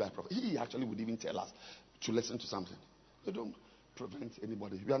not preached by a prophet. He actually would even tell us to listen to something. So don't prevent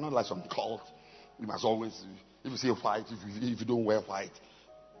anybody. We are not like some cult. You must always, if you say white, if you don't wear white,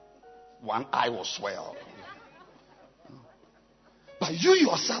 one eye will swell. But you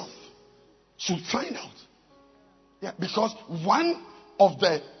yourself should find out. Yeah, because one of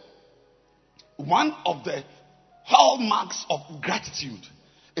the hallmarks of gratitude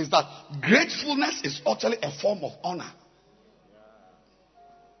is that gratefulness is actually a form of honor.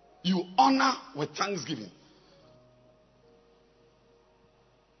 You honor with thanksgiving.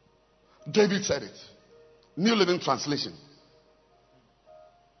 David said it. New Living Translation.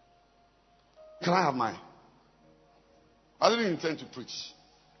 Can I have mine? I didn't intend to preach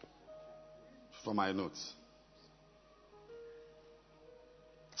from my notes.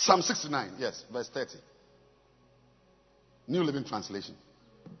 Psalm 69, yes, verse 30. New Living Translation.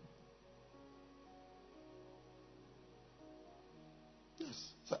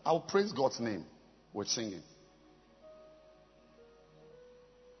 Yes. So I'll praise God's name with singing.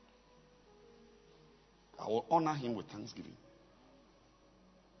 I will honor him with thanksgiving.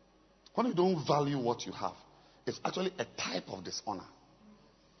 When you don't value what you have, it's actually a type of dishonor.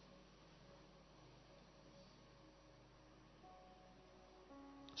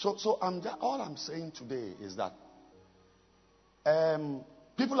 So all I'm saying today is that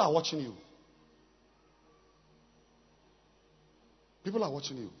people are watching you. People are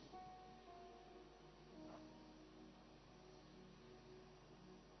watching you.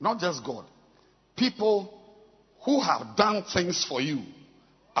 Not just God. People who have done things for you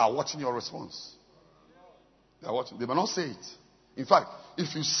are watching your response. They are watching. They may not say it. In fact,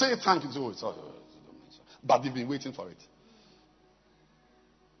 if you say thank you, it's all. But they've been waiting for it.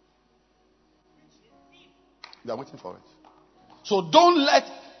 They are waiting for it. So don't let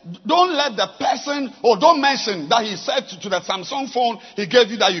the person, or don't mention that he said to the Samsung phone he gave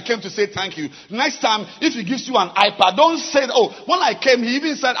you that you came to say thank you. Next time, if he gives you an iPad, don't say, oh, when I came, he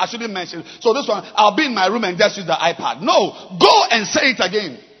even said I shouldn't mention. So this one, I'll be in my room and just use the iPad. No, go and say it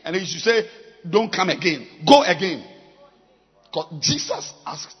again. And he should say, don't come again. Go again. Because Jesus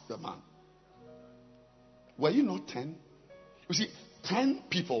asked the man, were you not 10? You see, 10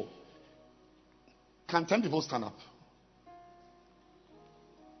 people. Can 10 people stand up?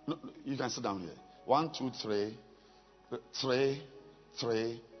 No, you can sit down here. 1, 2, 3. 3,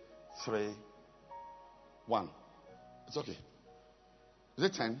 3, 3, 1. It's okay. Is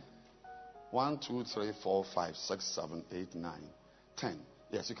it 10? 1, 2, 3, 4, 5, 6, 7, 8, 9, 10.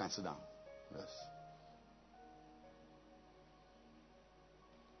 Yes, you can sit down. Yes.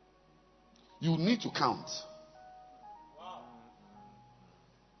 You need to count.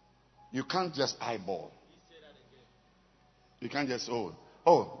 You can't just eyeball. You can't just,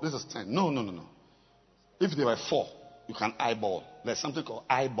 this is 10. No. If there were 4, you can eyeball. There's something called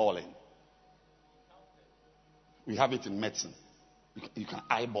eyeballing. We have it in medicine. You can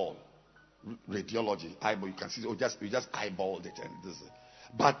eyeball. Radiology, eyeball. You can see, you just eyeballed it. And this.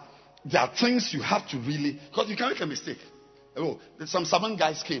 But there are things you have to really, because you can make a mistake. Some 7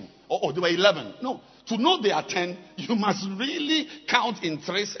 guys came. There were 11. No. To know there are 10, you must really count in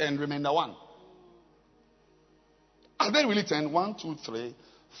 3s and remainder 1. Are they really 10? 1, 2, 3,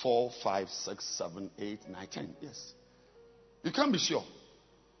 4, 5, 6, 7, 8, 9, 10. Yes. You can't be sure.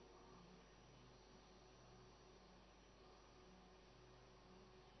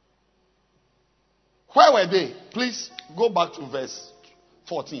 Where were they? Please go back to verse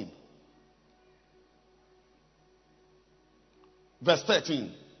 14. Verse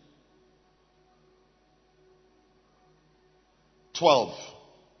 13. 12.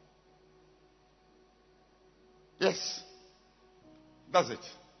 Yes. That's it.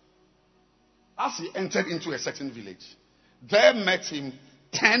 As he entered into a certain village, there met him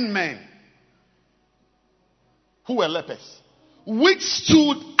 10 men who were lepers, which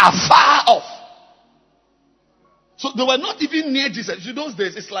stood afar off. So they were not even near Jesus. In those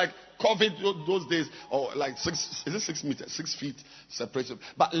days, it's like COVID, those days, or like 6 meters, 6 feet separation.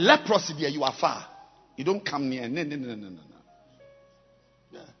 But leprosy there, you are far. You don't come near. No.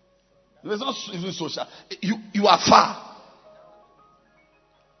 Yeah. It's not even social. You are far.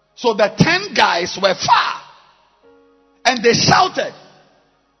 So the 10 guys were far. And they shouted,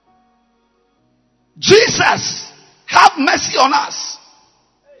 "Jesus, have mercy on us."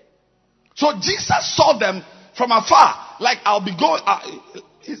 So Jesus saw them from afar. Like, I'll be going.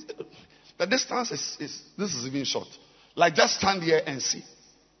 The distance is this is even short. Like, just stand here and see.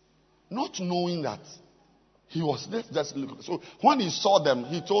 Not knowing that he was just looking. So when he saw them,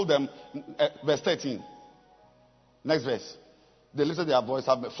 he told them, verse 13. Next verse. They lifted their voice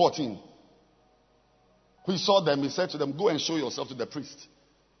up. 14. He saw them, he said to them, "Go and show yourself to the priest."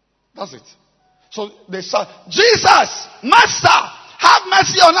 That's it. So they said, "Jesus, Master, have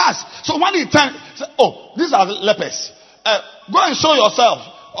mercy on us." So when he turned, he said, "These are the lepers. Go and show yourself.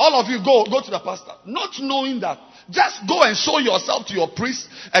 All of you go to the pastor." Not knowing that, just go and show yourself to your priest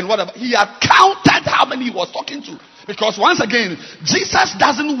and whatever. He had counted how many he was talking to. Because once again, Jesus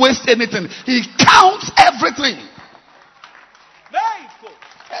doesn't waste anything. He counts everything.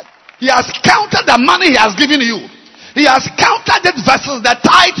 He has counted the money he has given you. He has counted it versus the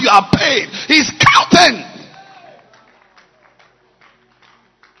tithe you have paid. He's counting.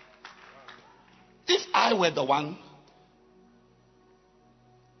 If I were the one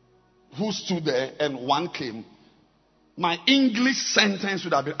who stood there and one came, my English sentence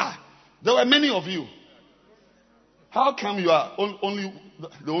would have been, there were many of you. How come you are only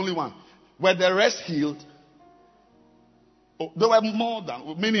the only one? Were the rest healed? There were more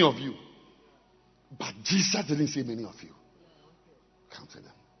than many of you. But Jesus didn't say many of you. Counted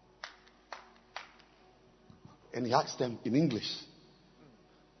them. And he asked them in English,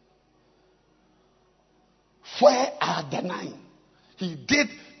 "Where are the 9? He did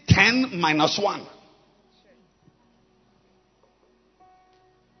 10 minus 1.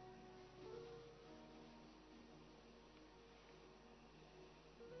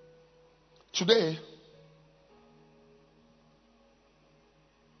 Today,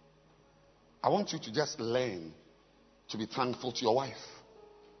 I want you to just learn to be thankful to your wife.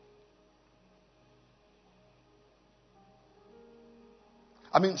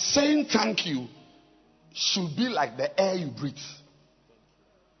 I mean, saying thank you should be like the air you breathe.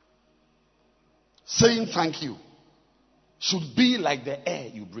 Saying thank you should be like the air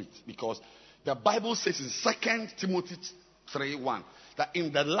you breathe. Because the Bible says in 2 Timothy 3:1 that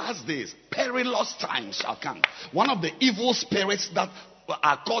in the last days, perilous times shall come. One of the evil spirits that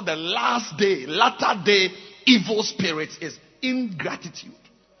are called the latter day evil spirits is ingratitude.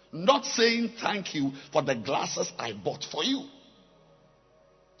 Not saying thank you for the glasses I bought for you.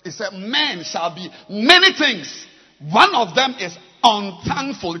 It said, "Men shall be many things. One of them is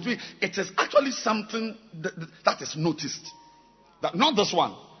unthankful." It is actually something that is noticed. That not this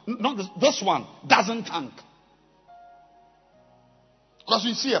one. This one doesn't thank. Because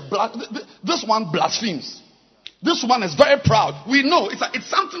you see this one blasphemes. This one is very proud. We know it's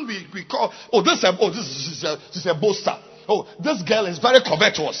something we call, this is a boaster. This girl is very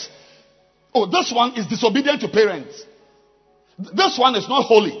covetous. This one is disobedient to parents. This one is not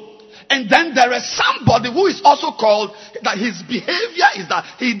holy. And then there is somebody who is also called that his behavior is that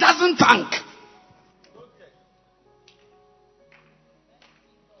he doesn't thank.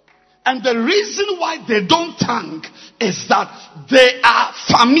 And the reason why they don't thank is that they are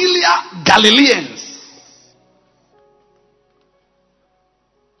familiar Galileans.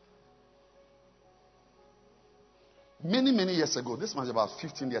 Many years ago, this was about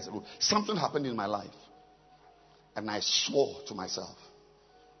 15 years ago, something happened in my life. And I swore to myself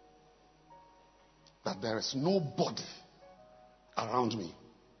that there is nobody around me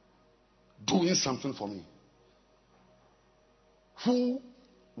doing something for me who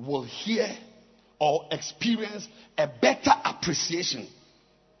will hear or experience a better appreciation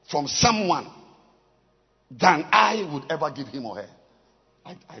from someone than I would ever give him or her.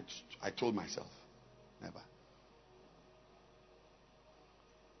 I told myself, never.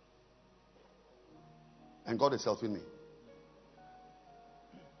 And God is helping me.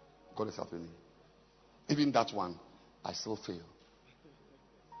 God is helping me. Even that one, I still fail.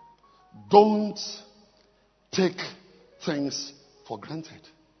 Don't take things for granted.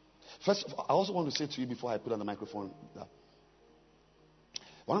 First of all, I also want to say to you before I put on the microphone that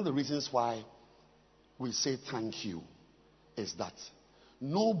one of the reasons why we say thank you is that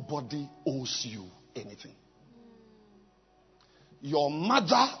nobody owes you anything. Your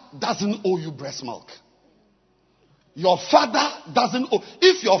mother doesn't owe you breast milk. Your father doesn't owe.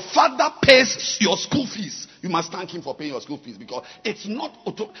 If your father pays your school fees, you must thank him for paying your school fees, because it's not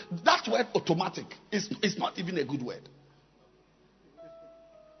that word automatic is not even a good word.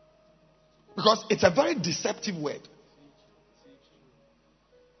 Because it's a very deceptive word.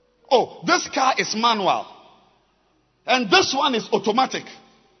 Oh, this car is manual. And this one is automatic.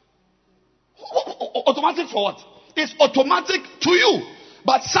 Automatic for what? It's automatic to you.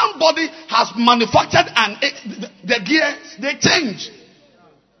 But somebody has manufactured the gears, they change.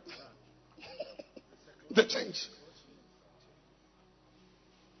 They change.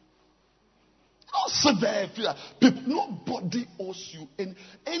 Don't sit there and feel like people, nobody owes you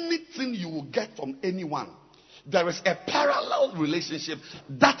anything you will get from anyone. There is a parallel relationship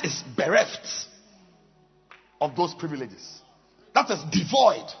that is bereft of those privileges. That is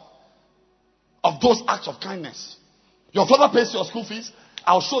devoid of those acts of kindness. Your father pays your school fees.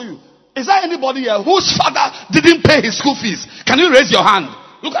 I'll show you. Is there anybody here whose father didn't pay his school fees? Can you raise your hand?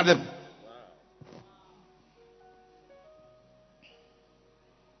 Look at them.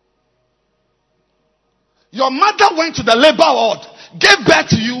 Your mother went to the labor ward, gave birth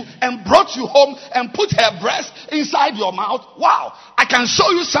to you, and brought you home and put her breast inside your mouth. Wow. I can show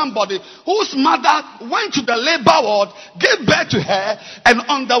you somebody whose mother went to the labor ward, gave birth to her, and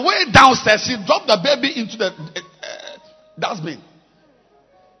on the way downstairs, she dropped the baby into the dustbin.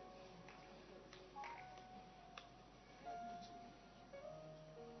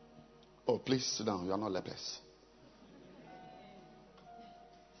 Oh, please sit down. You are not lepers.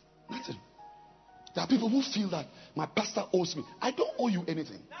 Nothing. There are people who feel that my pastor owes me. I don't owe you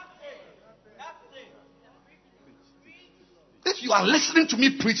anything. If you are listening to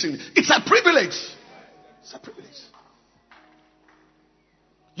me preaching, it's a privilege. It's a privilege.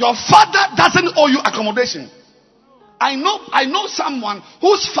 Your father doesn't owe you accommodation. I know someone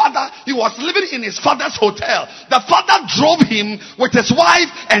whose father, he was living in his father's hotel. The father drove him with his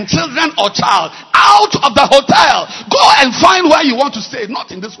wife and children or child out of the hotel. Go and find where you want to stay. Not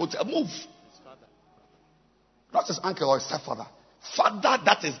in this hotel. Move. Not his uncle or his stepfather. Father,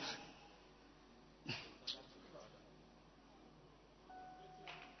 that is.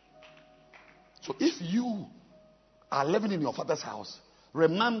 So if you are living in your father's house,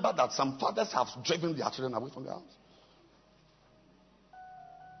 remember that some fathers have driven their children away from the house.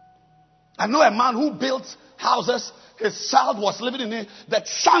 I know a man who built houses. His child was living in it. That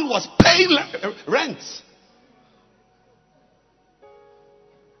son was paying rent.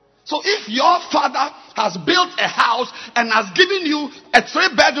 So if your father has built a house and has given you a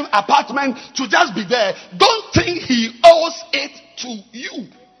 3-bedroom apartment to just be there, don't think he owes it to you.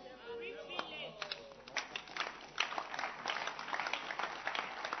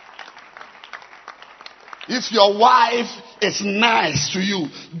 If your wife is nice to you,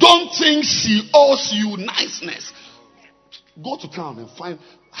 don't think she owes you niceness. Go to town and find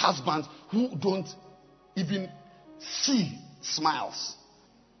husbands who don't even see smiles.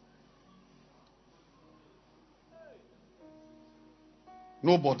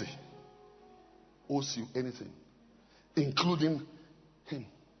 Nobody owes you anything, including him.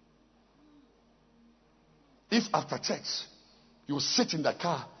 If after church you sit in the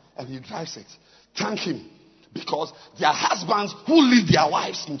car and he drives it, thank him, because there are husbands who leave their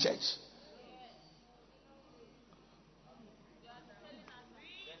wives in church.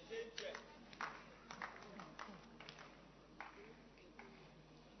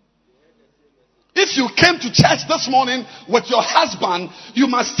 If you came to church this morning with your husband, you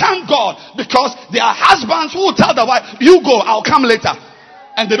must thank God, because there are husbands who will tell the wife, you go, I'll come later.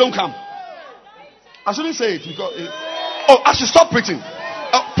 And they don't come. I shouldn't say it because... I should stop preaching.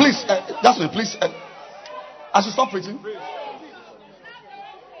 Please, Jasmine, please. I should stop preaching.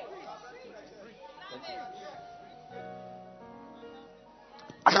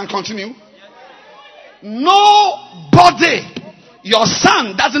 I can continue. Nobody, your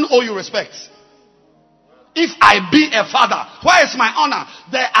son doesn't owe you respect. If I be a father, where is my honor?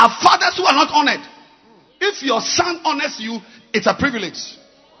 There are fathers who are not honored. If your son honors you, it's a privilege.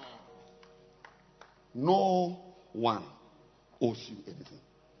 No one owes you anything.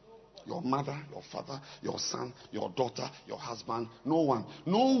 Your mother, your father, your son, your daughter, your husband, no one.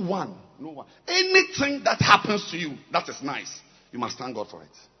 Anything that happens to you that is nice, you must thank God for it.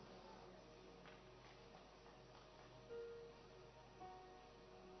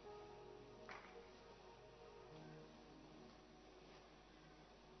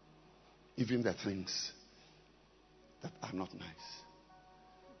 Even the things that are not nice,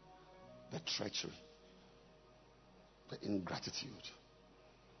 the treachery, the ingratitude,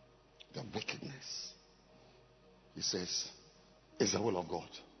 the wickedness, he says, is the will of God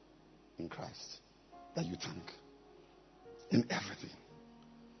in Christ that you thank. In everything,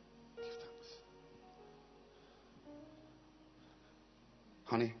 give thanks.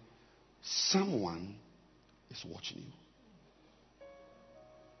 Honey, someone is watching you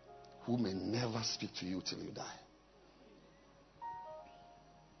who may never speak to you till you die.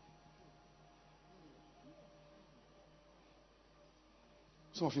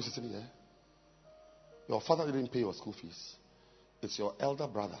 Some of you sitting here, your father didn't pay your school fees. It's your elder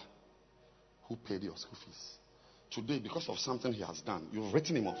brother who paid your school fees. Today, because of something he has done, you've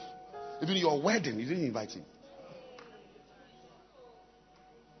written him off. Even your wedding, you didn't invite him.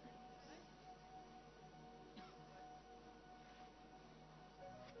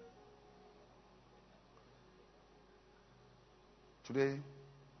 Today,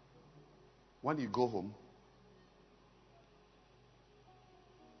 when you go home,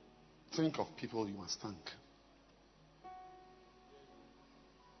 think of people you must thank.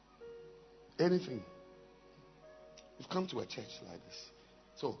 Anything. You've come to a church like this.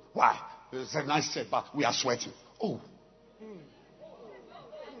 So, why? It's a nice church, but we are sweating. Oh.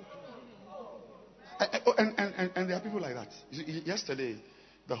 And there are people like that. Yesterday,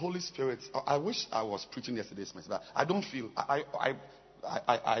 the Holy Spirit, I wish I was preaching yesterday's message, but I don't feel, I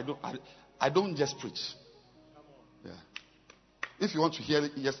don't just preach. Yeah. If you want to hear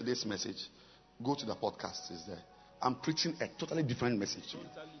yesterday's message, go to the podcast. It's there. I'm preaching a totally different message to you.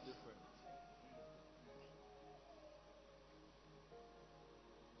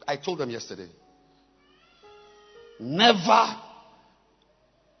 I told them yesterday, never,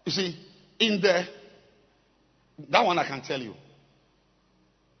 you see, that one I can tell you,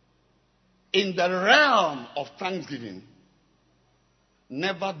 in the realm of thanksgiving,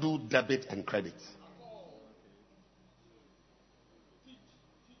 never do debit and credit.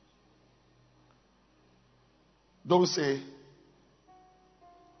 Don't say,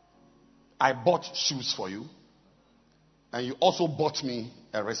 I bought shoes for you, and you also bought me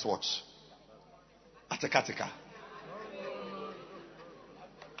a wristwatch. Atekatika.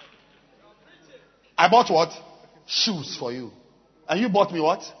 I bought what? Shoes for you. And you bought me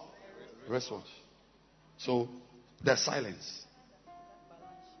what? Wristwatch. So, there's silence.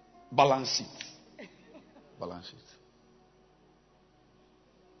 Balance sheet. Balance sheet.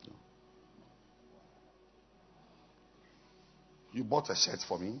 No. You bought a shirt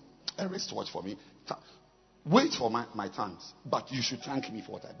for me, a wristwatch for me. Wait for my thanks, but you should thank me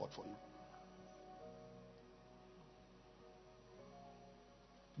for what I bought for you.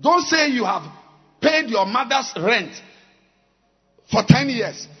 Don't say you have paid your mother's rent for 10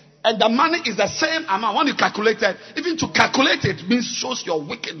 years and the money is the same amount. When you calculate it, even to calculate it means shows your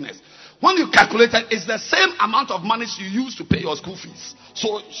wickedness. When you calculate it, it's the same amount of money you use to pay your school fees.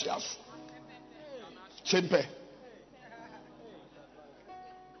 So she has Chempe.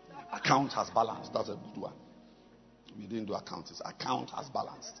 Account has balanced. That's a good one. We didn't do accountants. Account has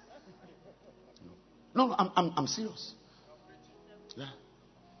balanced. No, I'm serious. Yeah.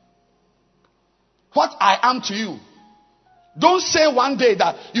 What I am to you. Don't say one day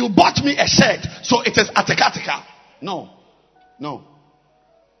that you bought me a shirt, so it is atekatika. No.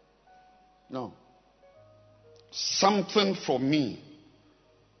 Something from me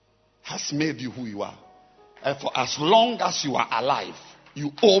has made you who you are. And for as long as you are alive,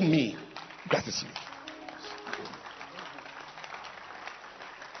 you owe me gratitude.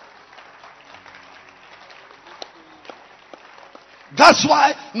 That's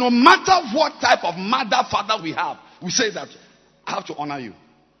why no matter what type of mother, father we have, we say that I have to honor you.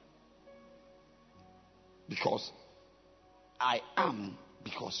 Because I am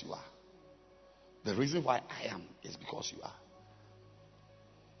because you are. The reason why I am is because you are.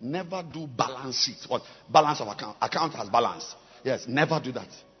 Never do balance sheet. What? Balance of account. Account has balance. Yes, never do that.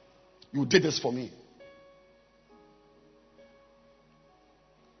 You did this for me.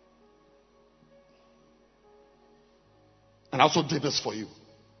 And I also did this for you.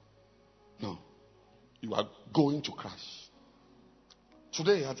 No. You are going to crash.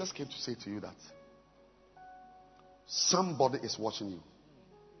 Today, I just came to say to you that somebody is watching you.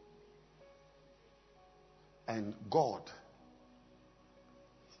 And God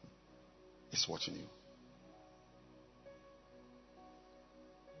is watching you.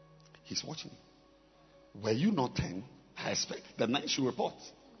 He's watching you. Were you not 10? I expect the 9 should report.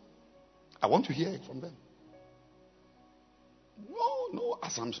 I want to hear it from them. No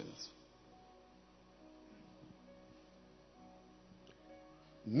assumptions.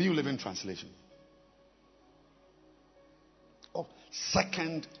 New Living Translation. Oh,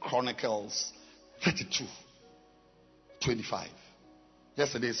 2 Chronicles 32:25.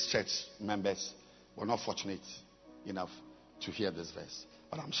 Yesterday's church members were not fortunate enough to hear this verse,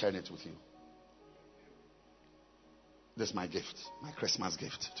 but I'm sharing it with you. This is my gift, my Christmas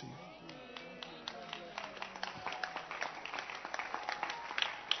gift to you.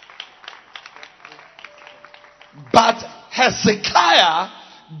 But Hezekiah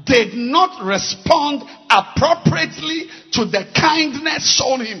did not respond appropriately to the kindness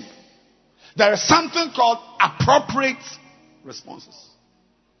shown him. There is something called appropriate responses.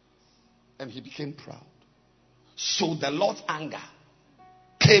 And he became proud. So the Lord's anger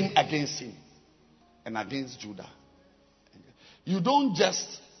came against him and against Judah. You don't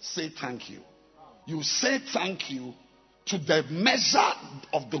just say thank you. You say thank you to the measure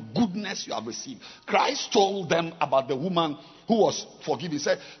of the goodness you have received. Christ told them about the woman who was forgiven. He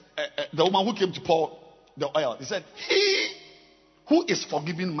said, the woman who came to pour the oil. He said, he who is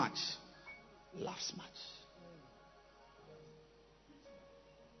forgiven much loves much.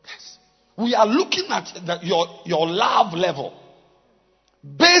 Yes. We are looking at your love level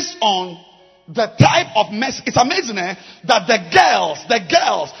based on the type of mess. It's amazing that the girls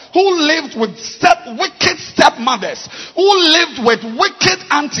who lived with wicked stepmothers, who lived with wicked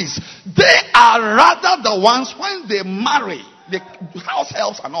aunties, they are rather the ones when they marry, the house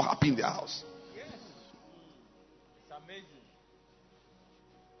helps are not happy in their house. Yes. It's amazing.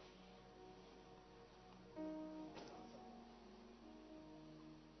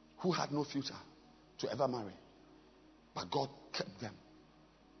 Who had no future to ever marry, but God kept them.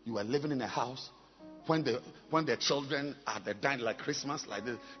 You were living in a house when the children are at the dining, like Christmas, like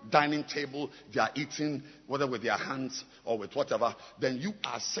the dining table, they are eating whether with their hands or with whatever. Then you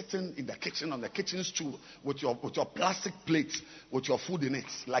are sitting in the kitchen on the kitchen stool with your plastic plates with your food in it,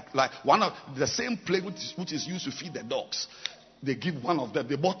 like one of the same plate which is used to feed the dogs. They give one of them.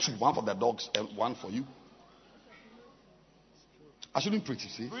 They bought two, one for the dogs and one for you. I shouldn't preach, you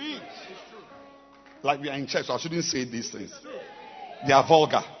see. Like we are in church, so I shouldn't say these things. They are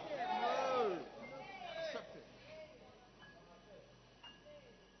vulgar.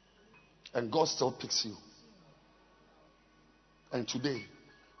 And God still picks you. And today,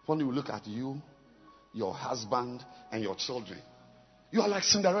 when you look at you, your husband, and your children, you are like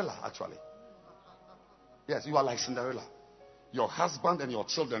Cinderella, actually. Yes, you are like Cinderella. Your husband and your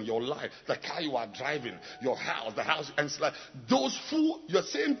children, your life, the car you are driving, your house, the house, and it's like those your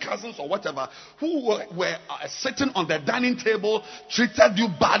same cousins or whatever, who were sitting on the dining table, treated you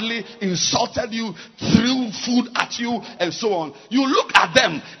badly, insulted you, threw food at you, and so on. You look at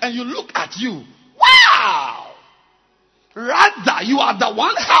them and you look at you. Wow! Rather, you are the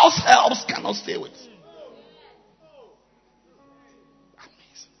one house helps cannot stay with.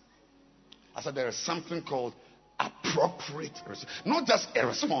 Amazing. I said there is something called appropriate response. Not just a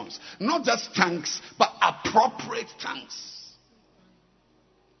response, not just thanks, but appropriate thanks.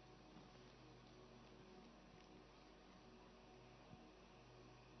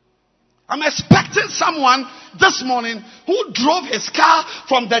 I'm expecting someone this morning who drove his car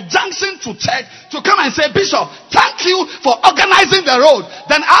from the junction to church to come and say, Bishop, thank you for organizing the road.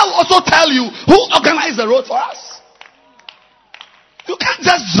 Then I'll also tell you who organized the road for us. You can't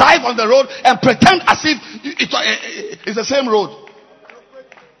just drive on the road and pretend as if it's the same road.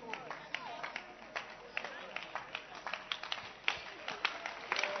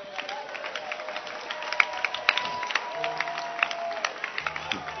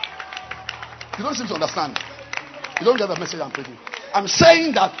 You don't seem to understand. You don't get the message I'm preaching. I'm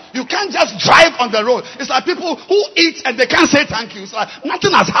saying that you can't just drive on the road. It's like people who eat and they can't say thank you. It's like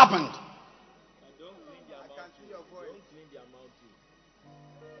nothing has happened.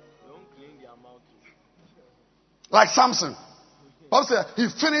 Like Samson. Bible said he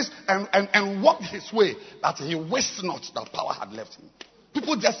finished and walked his way, that he wished not that power had left him.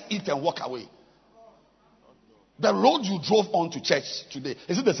 People just eat and walk away. The road you drove on to church today,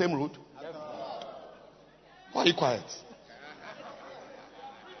 is it the same road? Why are you quiet?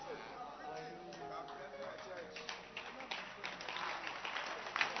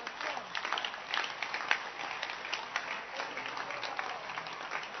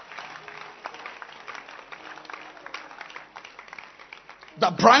 The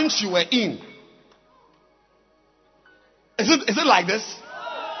branch you were in, is it like this?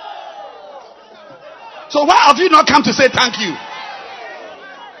 So why have you not come to say thank you?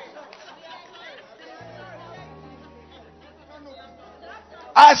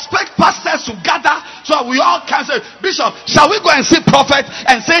 I expect pastors to gather so we all can say, Bishop, shall we go and see prophet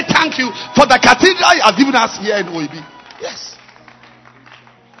and say thank you for the cathedral you have given us here in OEB? Yes.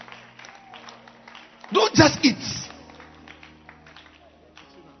 Don't just eat.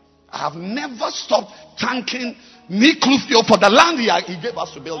 I have never stopped thanking Nick Lufio for the land he gave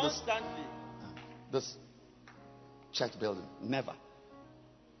us to build this church building. Never.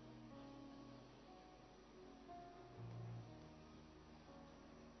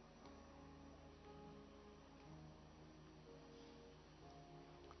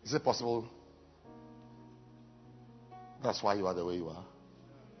 Is it possible that's why you are the way you are?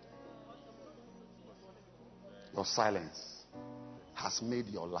 Your silence has made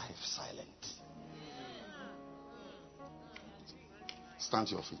your life silent. Stand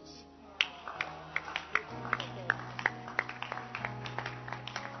to your feet.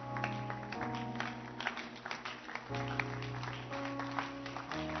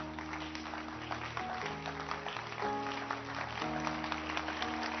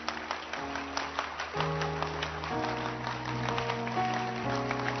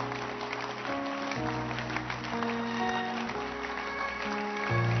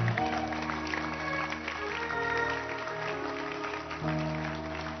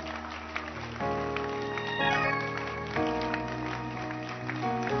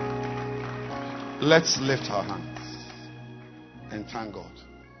 Let's lift our hands and thank God.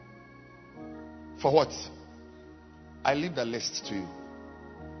 For what? I leave the list to you.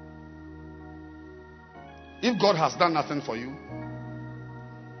 If God has done nothing for you,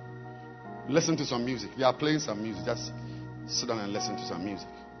 listen to some music. They are playing some music. Just sit down and listen to some music.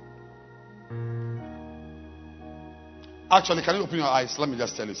 Actually, can you open your eyes? Let me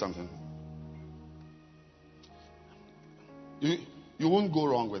just tell you something. You won't go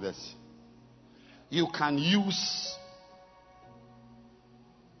wrong with this. You can use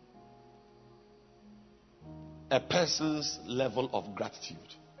a person's level of gratitude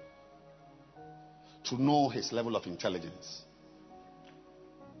to know his level of intelligence.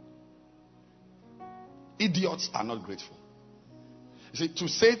 Idiots are not grateful. You see, to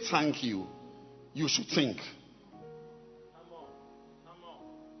say thank you, you should think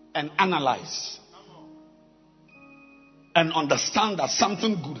and analyze and understand that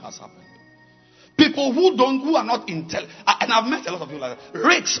something good has happened. People who are not intelligent, and I've met a lot of people like that,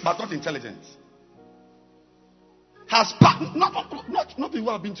 rich but not intelligent. Not people who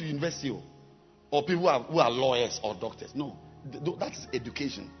have been to university or people who are lawyers or doctors. No, that is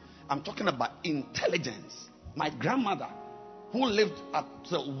education. I'm talking about intelligence. My grandmother, who lived at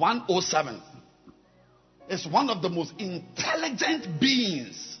 107, is one of the most intelligent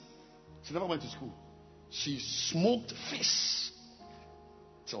beings. She never went to school. She smoked fish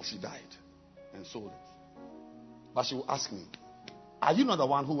till she died and sold it. But she will ask me, are you not the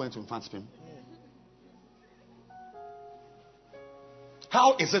one who went to Infanspim?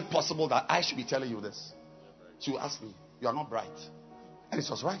 How is it possible that I should be telling you this? She will ask me, you are not bright. And it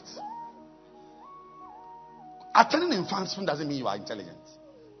was right. Attending Infanspim doesn't mean you are intelligent.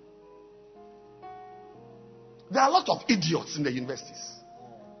 There are a lot of idiots in the universities.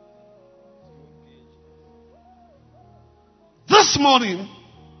 This morning,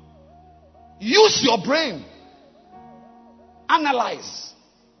 use your brain. Analyze.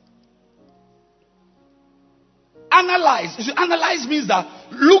 Analyze. Analyze means that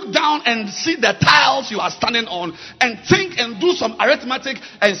look down and see the tiles you are standing on and think and do some arithmetic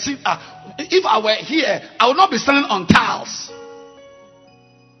and see, if I were here, I would not be standing on tiles.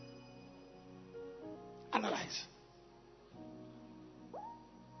 Analyze.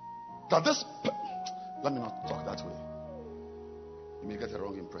 Let me not talk that way. You may get a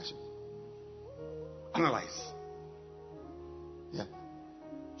wrong impression. Analyze. Yeah.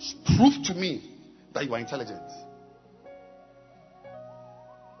 Prove to me that you are intelligent.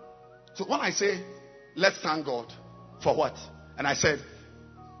 So when I say, let's thank God for what? And I said,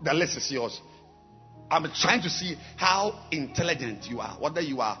 the list is yours. I'm trying to see how intelligent you are. Whether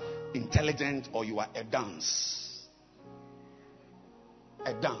you are intelligent or you are a dunce.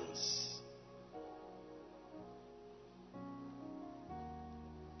 A dunce.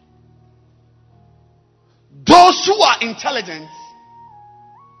 Those who are intelligent,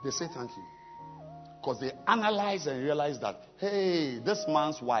 they say thank you. Because they analyze and realize that, hey, this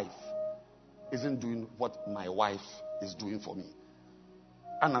man's wife isn't doing what my wife is doing for me.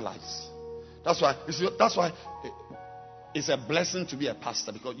 Analyze. That's why it's a blessing to be a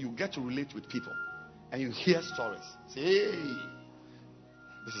pastor, because you get to relate with people and you hear stories. Say, hey,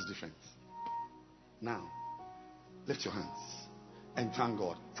 this is different. Now, lift your hands and thank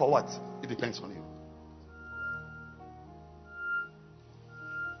God. For what? It depends on you.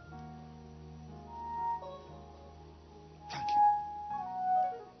 Thank you.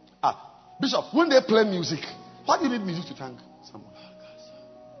 Bishop, when they play music, why do you need music to thank someone?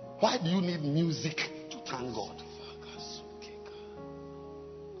 Why do you need music to thank God?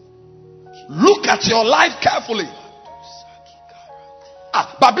 Look at your life carefully.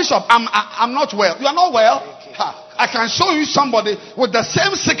 But Bishop, I'm not well. You are not well? I can show you somebody with the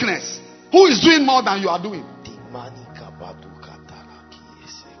same sickness who is doing more than you are doing.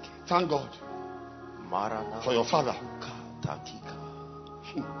 Thank God for your father,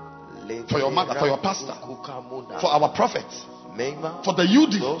 for your mother, for your pastor, for our prophet, for the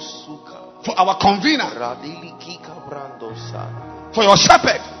UD, for our convener, for your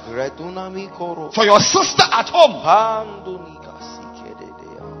shepherd, for your sister at home.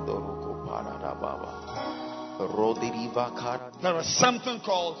 There is something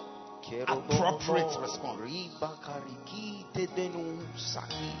called appropriate response.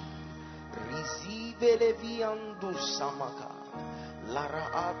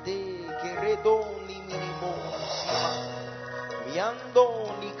 Miando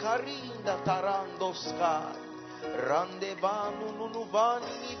ni carinda tarando sky rande vanu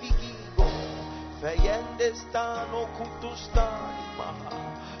nunuvani ni vigigo feyende stano kutustani maha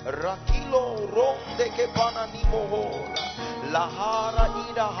rakilo ronde ke panani mohora lahara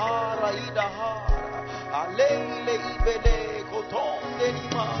idahara aleile ibele kotonde ni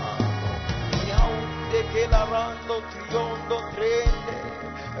mano miaunde che larando triondo trende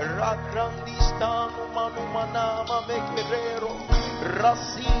Ragrandistano manumanama me guerrero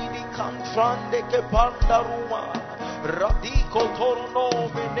Rasini cantrande che pandaruma Radico torno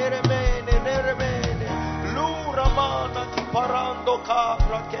neremene Luramana ti parando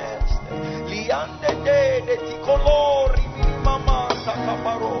capra cheste Liande dede ti colori mi mamata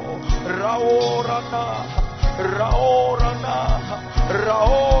caparo Raorana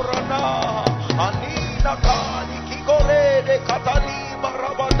Anina cani chi correde Catalina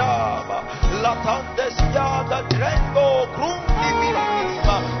Rabadaba, la tante spiada drengo crumbi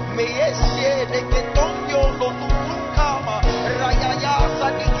minima, me esiede che tongio lo tutucama, rayayasa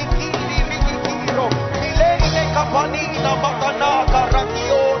di kikiri rikikiro, milene capanina matanaka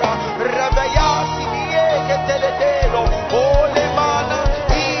rakiora, rebeyasi miege teledero, ole mana,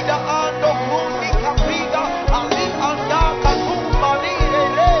 ida ando crumbi capriga, ali andaka tu marire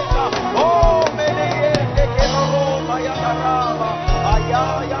rega, oh meneyende che no Roma yadaraba.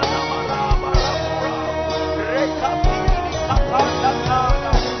 Ya namaraba rekapini kapanda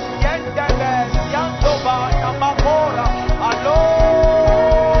kana yendele yandoba namakora alo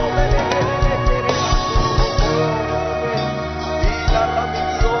ila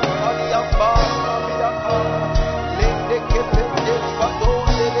ramio aliamba lende che pende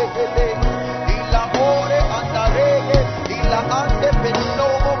padone legele ila ore andarege ila ande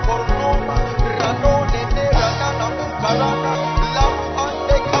pennomo cornoma ranone nera nana mukarana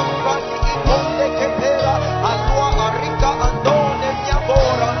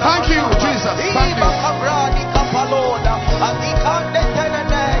Thank you, Jesus. Thank you.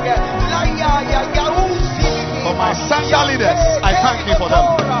 For my sangha leaders, I thank you for them.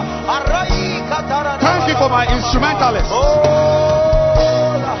 Thank you for my instrumentalists.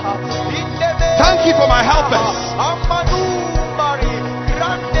 Thank you for my helpers.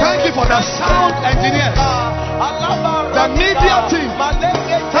 Thank you for the sound engineers, the media team.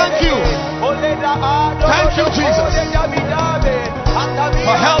 Thank you. Thank you, Jesus,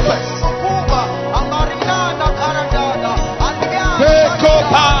 for helpers.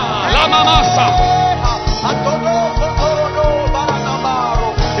 Bekopa Lama Masa.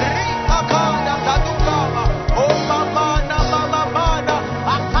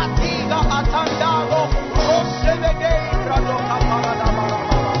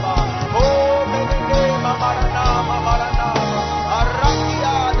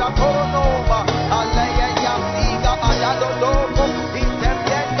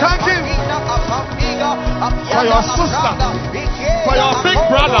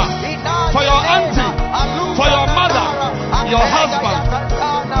 brother, for your auntie, for your mother, your husband.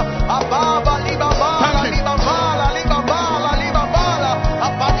 Thank you.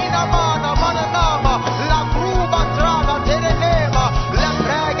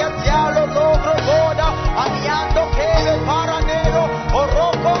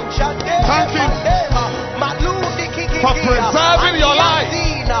 Thank you for preserving your life,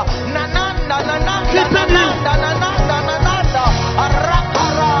 keeping you.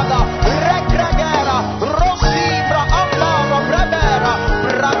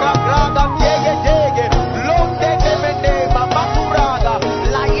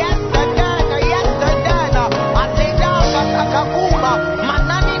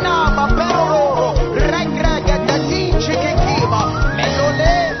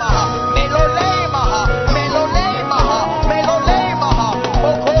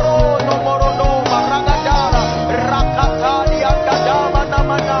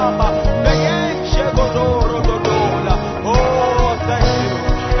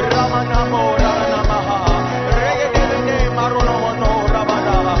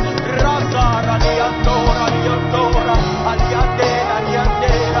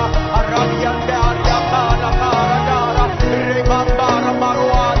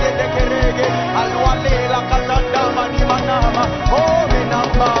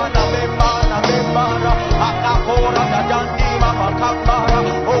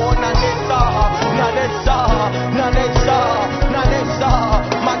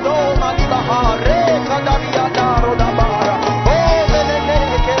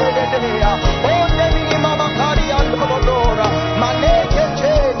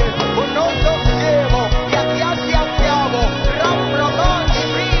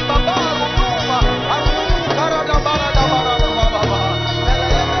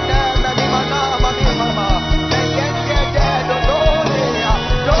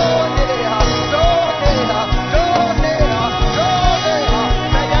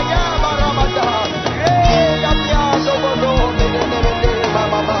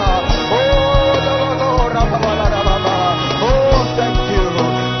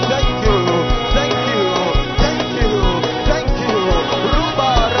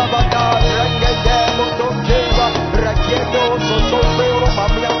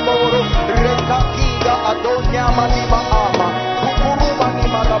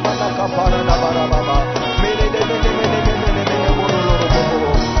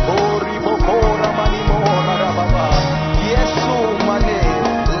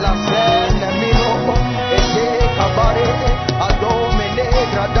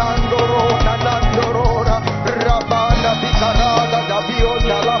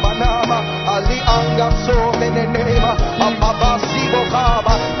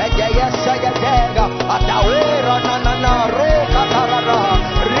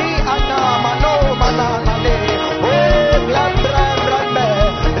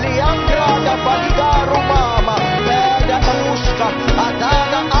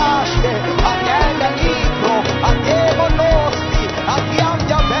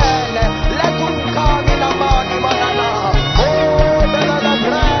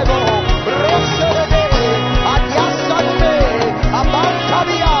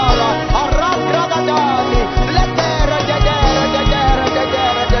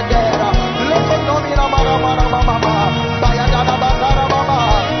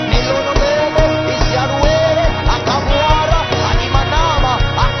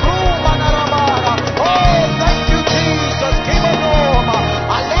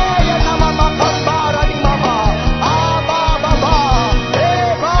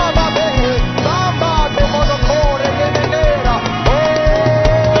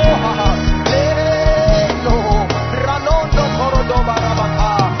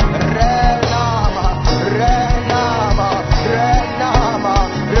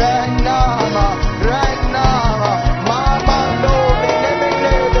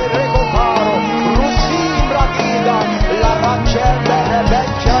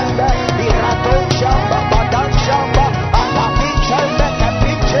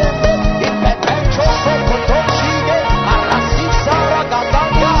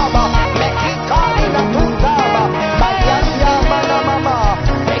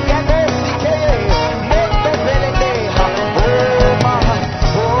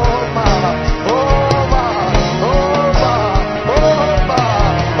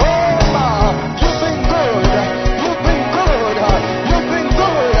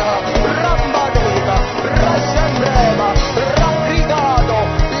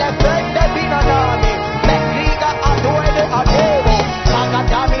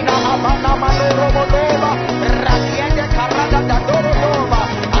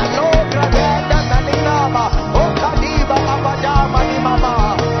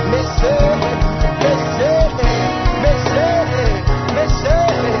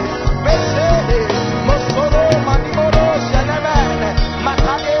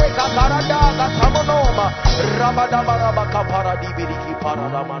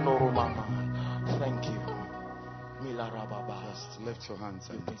 Thank you. Just lift your hands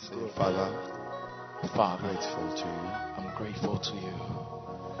and say, Father, grateful to you. I'm grateful to you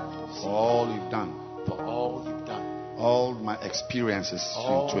For all you've done. for all you've done. All my experiences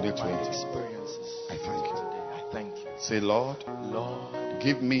All in my 2020. experiences. I thank you. Today. I thank you. Say, Lord, Lord,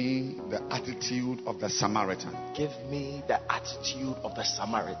 give me the attitude of the Samaritan. give me the attitude of the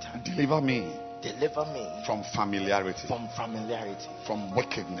Samaritan. Deliver me Deliver me from familiarity, from familiarity, from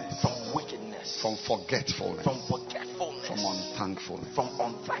wickedness, from wickedness, from forgetfulness, from forgetfulness, from unthankfulness. from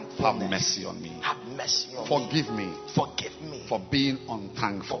unthankfulness. Have mercy on me. Have mercy on Forgive me me. Forgive me for being for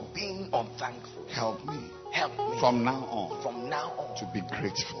unthankful. being unthankful. Help me Help me from now on from now on to be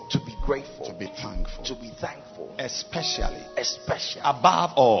grateful, to be grateful, to be thankful, to be thankful, especially especially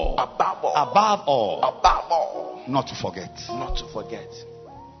above all, above all, not to forget.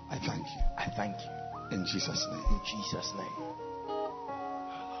 I thank you I thank you in Jesus' name. in Jesus' name.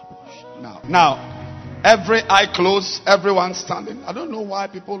 Now, every eye closed, everyone standing. I don't know why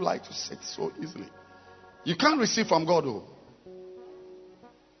people like to sit so easily. You can't receive from God, though.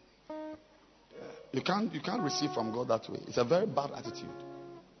 You can't receive from God that way. It's a very bad attitude.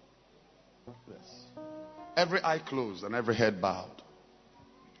 Yes. Every eye closed and every head bowed.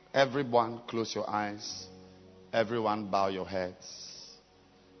 Everyone close your eyes. Everyone bow your heads.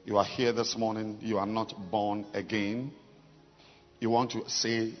 You are here this morning. You are not born again. You want to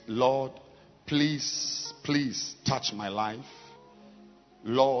say, Lord, please touch my life.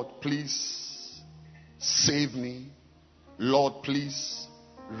 Lord, please save me. Lord, please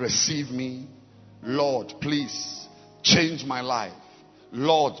receive me. Lord, please change my life.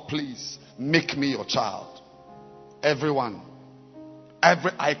 Lord, please make me your child. Everyone,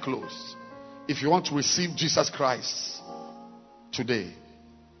 every eye closed. If you want to receive Jesus Christ today,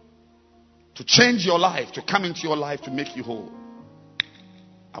 to change your life, to come into your life, to make you whole,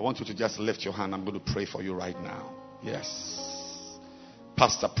 I want you to just lift your hand. I'm going to pray for you right now. Yes.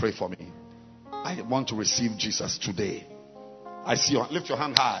 Pastor, pray for me. I want to receive Jesus today. I see you. Lift your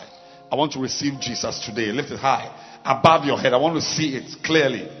hand high. I want to receive Jesus today. Lift it high. Above your head. I want to see it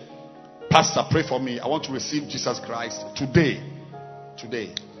clearly. Pastor, pray for me. I want to receive Jesus Christ today.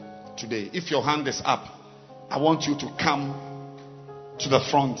 Today. If your hand is up, I want you to come to the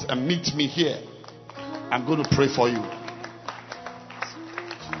front and meet me here. I'm going to pray for you.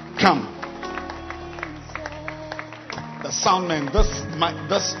 Come. The sound man, this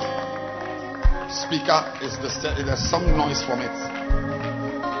speaker there's some noise from it.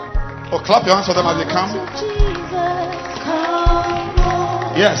 Oh, clap your hands for them as they come.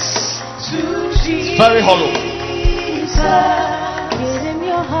 Yes. It's very hollow.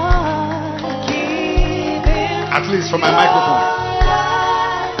 At least from my microphone.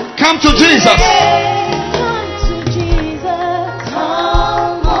 Come to Jesus.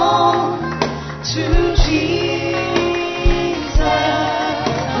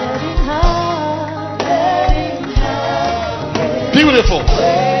 Beautiful.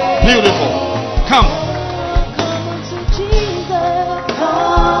 Come.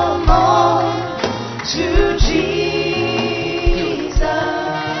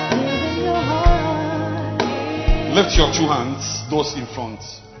 Lift your two hands. Those in front,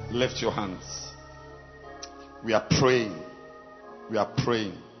 lift your hands. We are praying.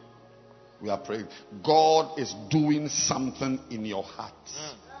 God is doing something in your heart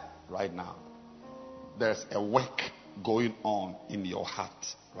right now. There's a work going on in your heart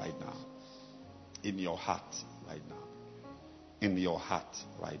right now. In your heart right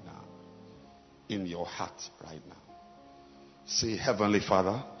now. Say, Heavenly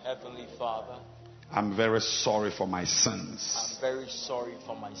Father, I'm very sorry for my sins.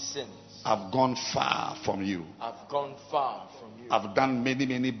 I've gone far from you. I've done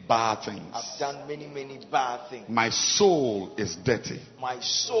many bad things. My soul is dirty.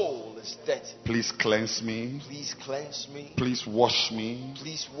 Please cleanse me. Please wash me.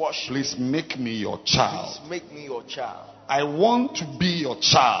 Please make me your child. I want to be your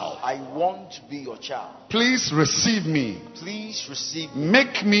child. Please receive me.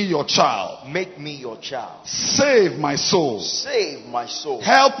 Make me your child. Save my soul.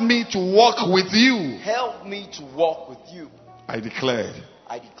 Help me to walk with you. I declare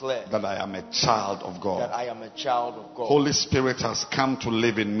I declare that I am a child of that God. I am a child of God. Holy Spirit has come to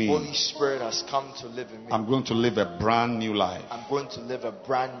live in me. Holy Spirit has come to live in me. I'm going to live a brand new life. I'm going to live a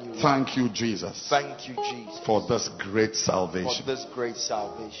brand new life. Thank you, Jesus, Thank you, Jesus, for this great for salvation. this great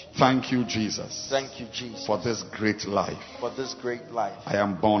salvation. Thank you, Jesus, Thank you, Jesus, for this great life. for this great life. I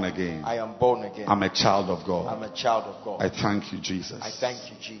am born again. I am born again. I'm a child of I'm God. a child of God. I thank you, Jesus. I thank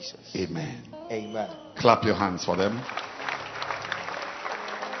you, Jesus. Amen. Amen. Clap your hands for them.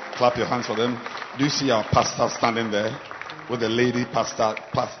 Clap your hands for them. Do you see our pastor standing there with the lady pastor?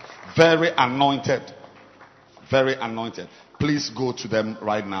 Very anointed. Very anointed. Please go to them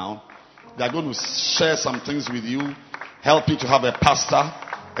right now. They are going to share some things with you, help you to have a pastor,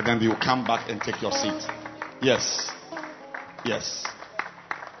 and then they will come back and take your seat. Yes. Yes.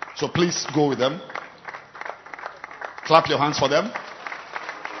 So please go with them. Clap your hands for them.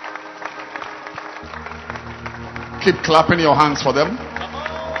 Keep clapping your hands for them.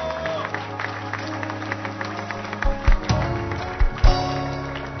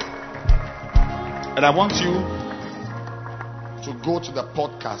 And I want you to go to the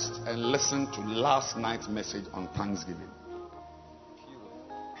podcast and listen to last night's message on Thanksgiving.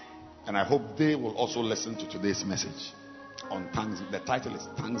 And I hope they will also listen to today's message on Thanksgiving. The title is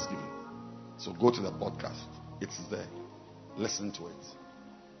Thanksgiving. So go to the podcast. It's there. Listen to it.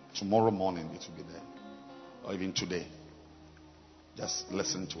 Tomorrow morning it will be there. Or even today. Just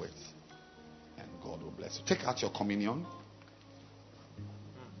listen to it. And God will bless you. Take out your communion.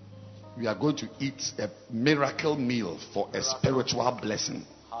 We are going to eat a miracle meal for a spiritual blessing.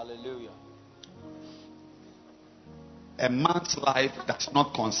 Hallelujah. A man's life does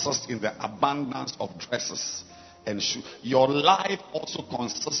not consist in the abundance of dresses and shoes. Your life also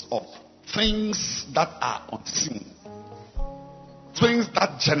consists of things that are unseen. Things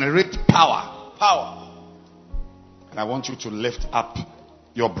that generate power. Power. And I want you to lift up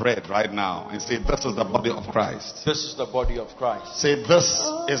your bread right now and say, this is the body of Christ. This is the body of Christ. Say, this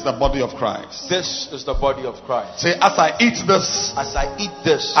is the body of Christ. This is the body of Christ. Say, as I eat this, As I eat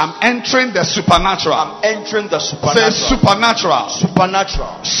this, I'm entering the supernatural. I'm entering the Say supernatural.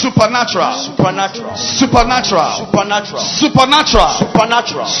 supernatural. Supernatural. Supernatural. Supernatural. Supernatural. Supernatural. Supernatural.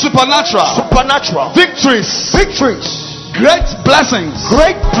 Supernatural. Supernatural. Supernatural. Victories. Victories. Great blessings.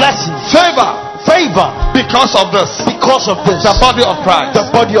 Great blessings. Favor. Favor. Because of this. Because of this. The body of Christ.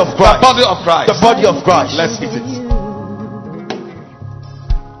 The body of The Christ. body of Christ. The body of Christ. Let's eat it.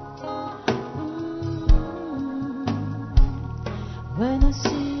 When I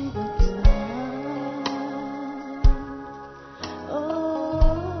see the blood,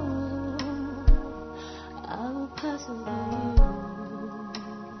 oh, I will pass over you.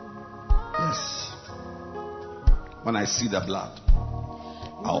 Yes. When I see the blood,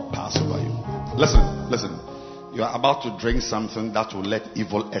 I'll pass over you. Listen. You are about to drink something that will let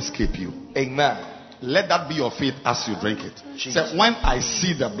evil escape you. Amen. Let that be your faith as you drink it. Jesus. Say, when I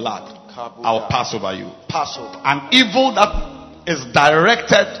see the blood, I'll pass over you. Passover. An evil that is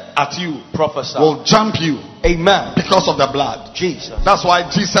directed at you Prophesy. will jump you Amen. because of the blood. Jesus. That's why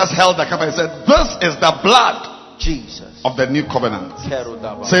Jesus held the cup and said, this is the blood Jesus. of the new covenant.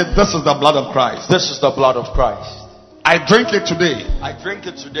 Kerodaba. Say, this is the blood of Christ. This is the blood of Christ. I drink it today I drink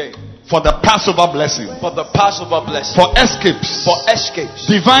it today for the Passover blessing, for the Passover blessing, for escapes, for escapes,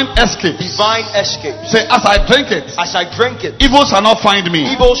 divine escapes. divine escapes. Say, as I drink it, As I drink it, evil shall not find me.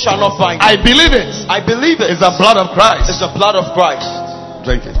 evil shall not find me. I believe it. I believe it. It's the blood of Christ. It's the blood of Christ.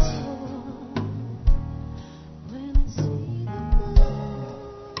 Drink it.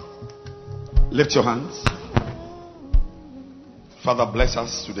 Lift your hands. Father, bless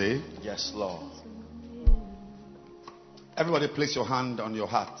us today. Yes, Lord. Everybody place your hand on your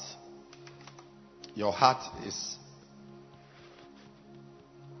heart. Your heart is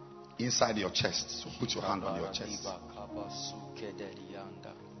inside your chest. So put your hand on your chest.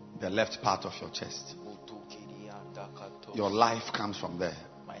 The left part of your chest. Your life comes from there.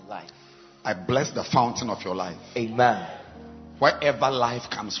 My life. I bless the fountain of your life. Amen. Wherever life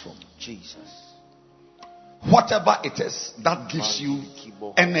comes from. Jesus. Whatever it is that gives you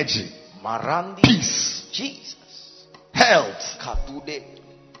energy, Marandi. peace, Jesus. health, Katude.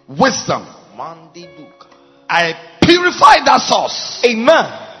 wisdom. Mandiduka. I purify that source.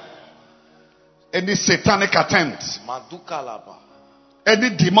 Amen. Any satanic attempt, Madukalaba.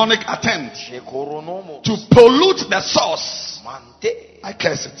 any demonic attempt Shekoronomo. to pollute the source, Mante. I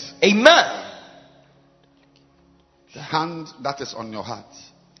curse it. Amen. The hand that is on your heart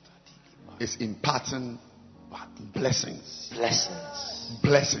is imparting blessings. Blessings.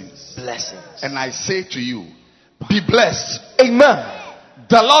 Blessings. Blessings. And I say to you, be blessed. Amen.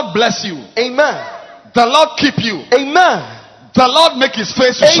 The Lord bless you. Amen. The Lord keep you. Amen. The Lord make his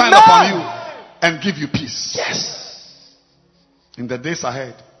face to shine Amen. upon you and give you peace. Yes. In the days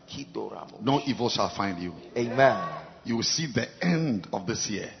ahead, no evil shall find you. Amen. You will see the end of this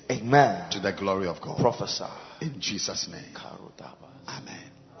year. Amen. To the glory of God. Prophesy. In Jesus' name.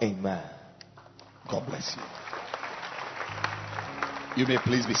 Amen. Amen. God bless you. You may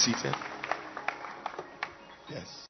please be seated. Yes.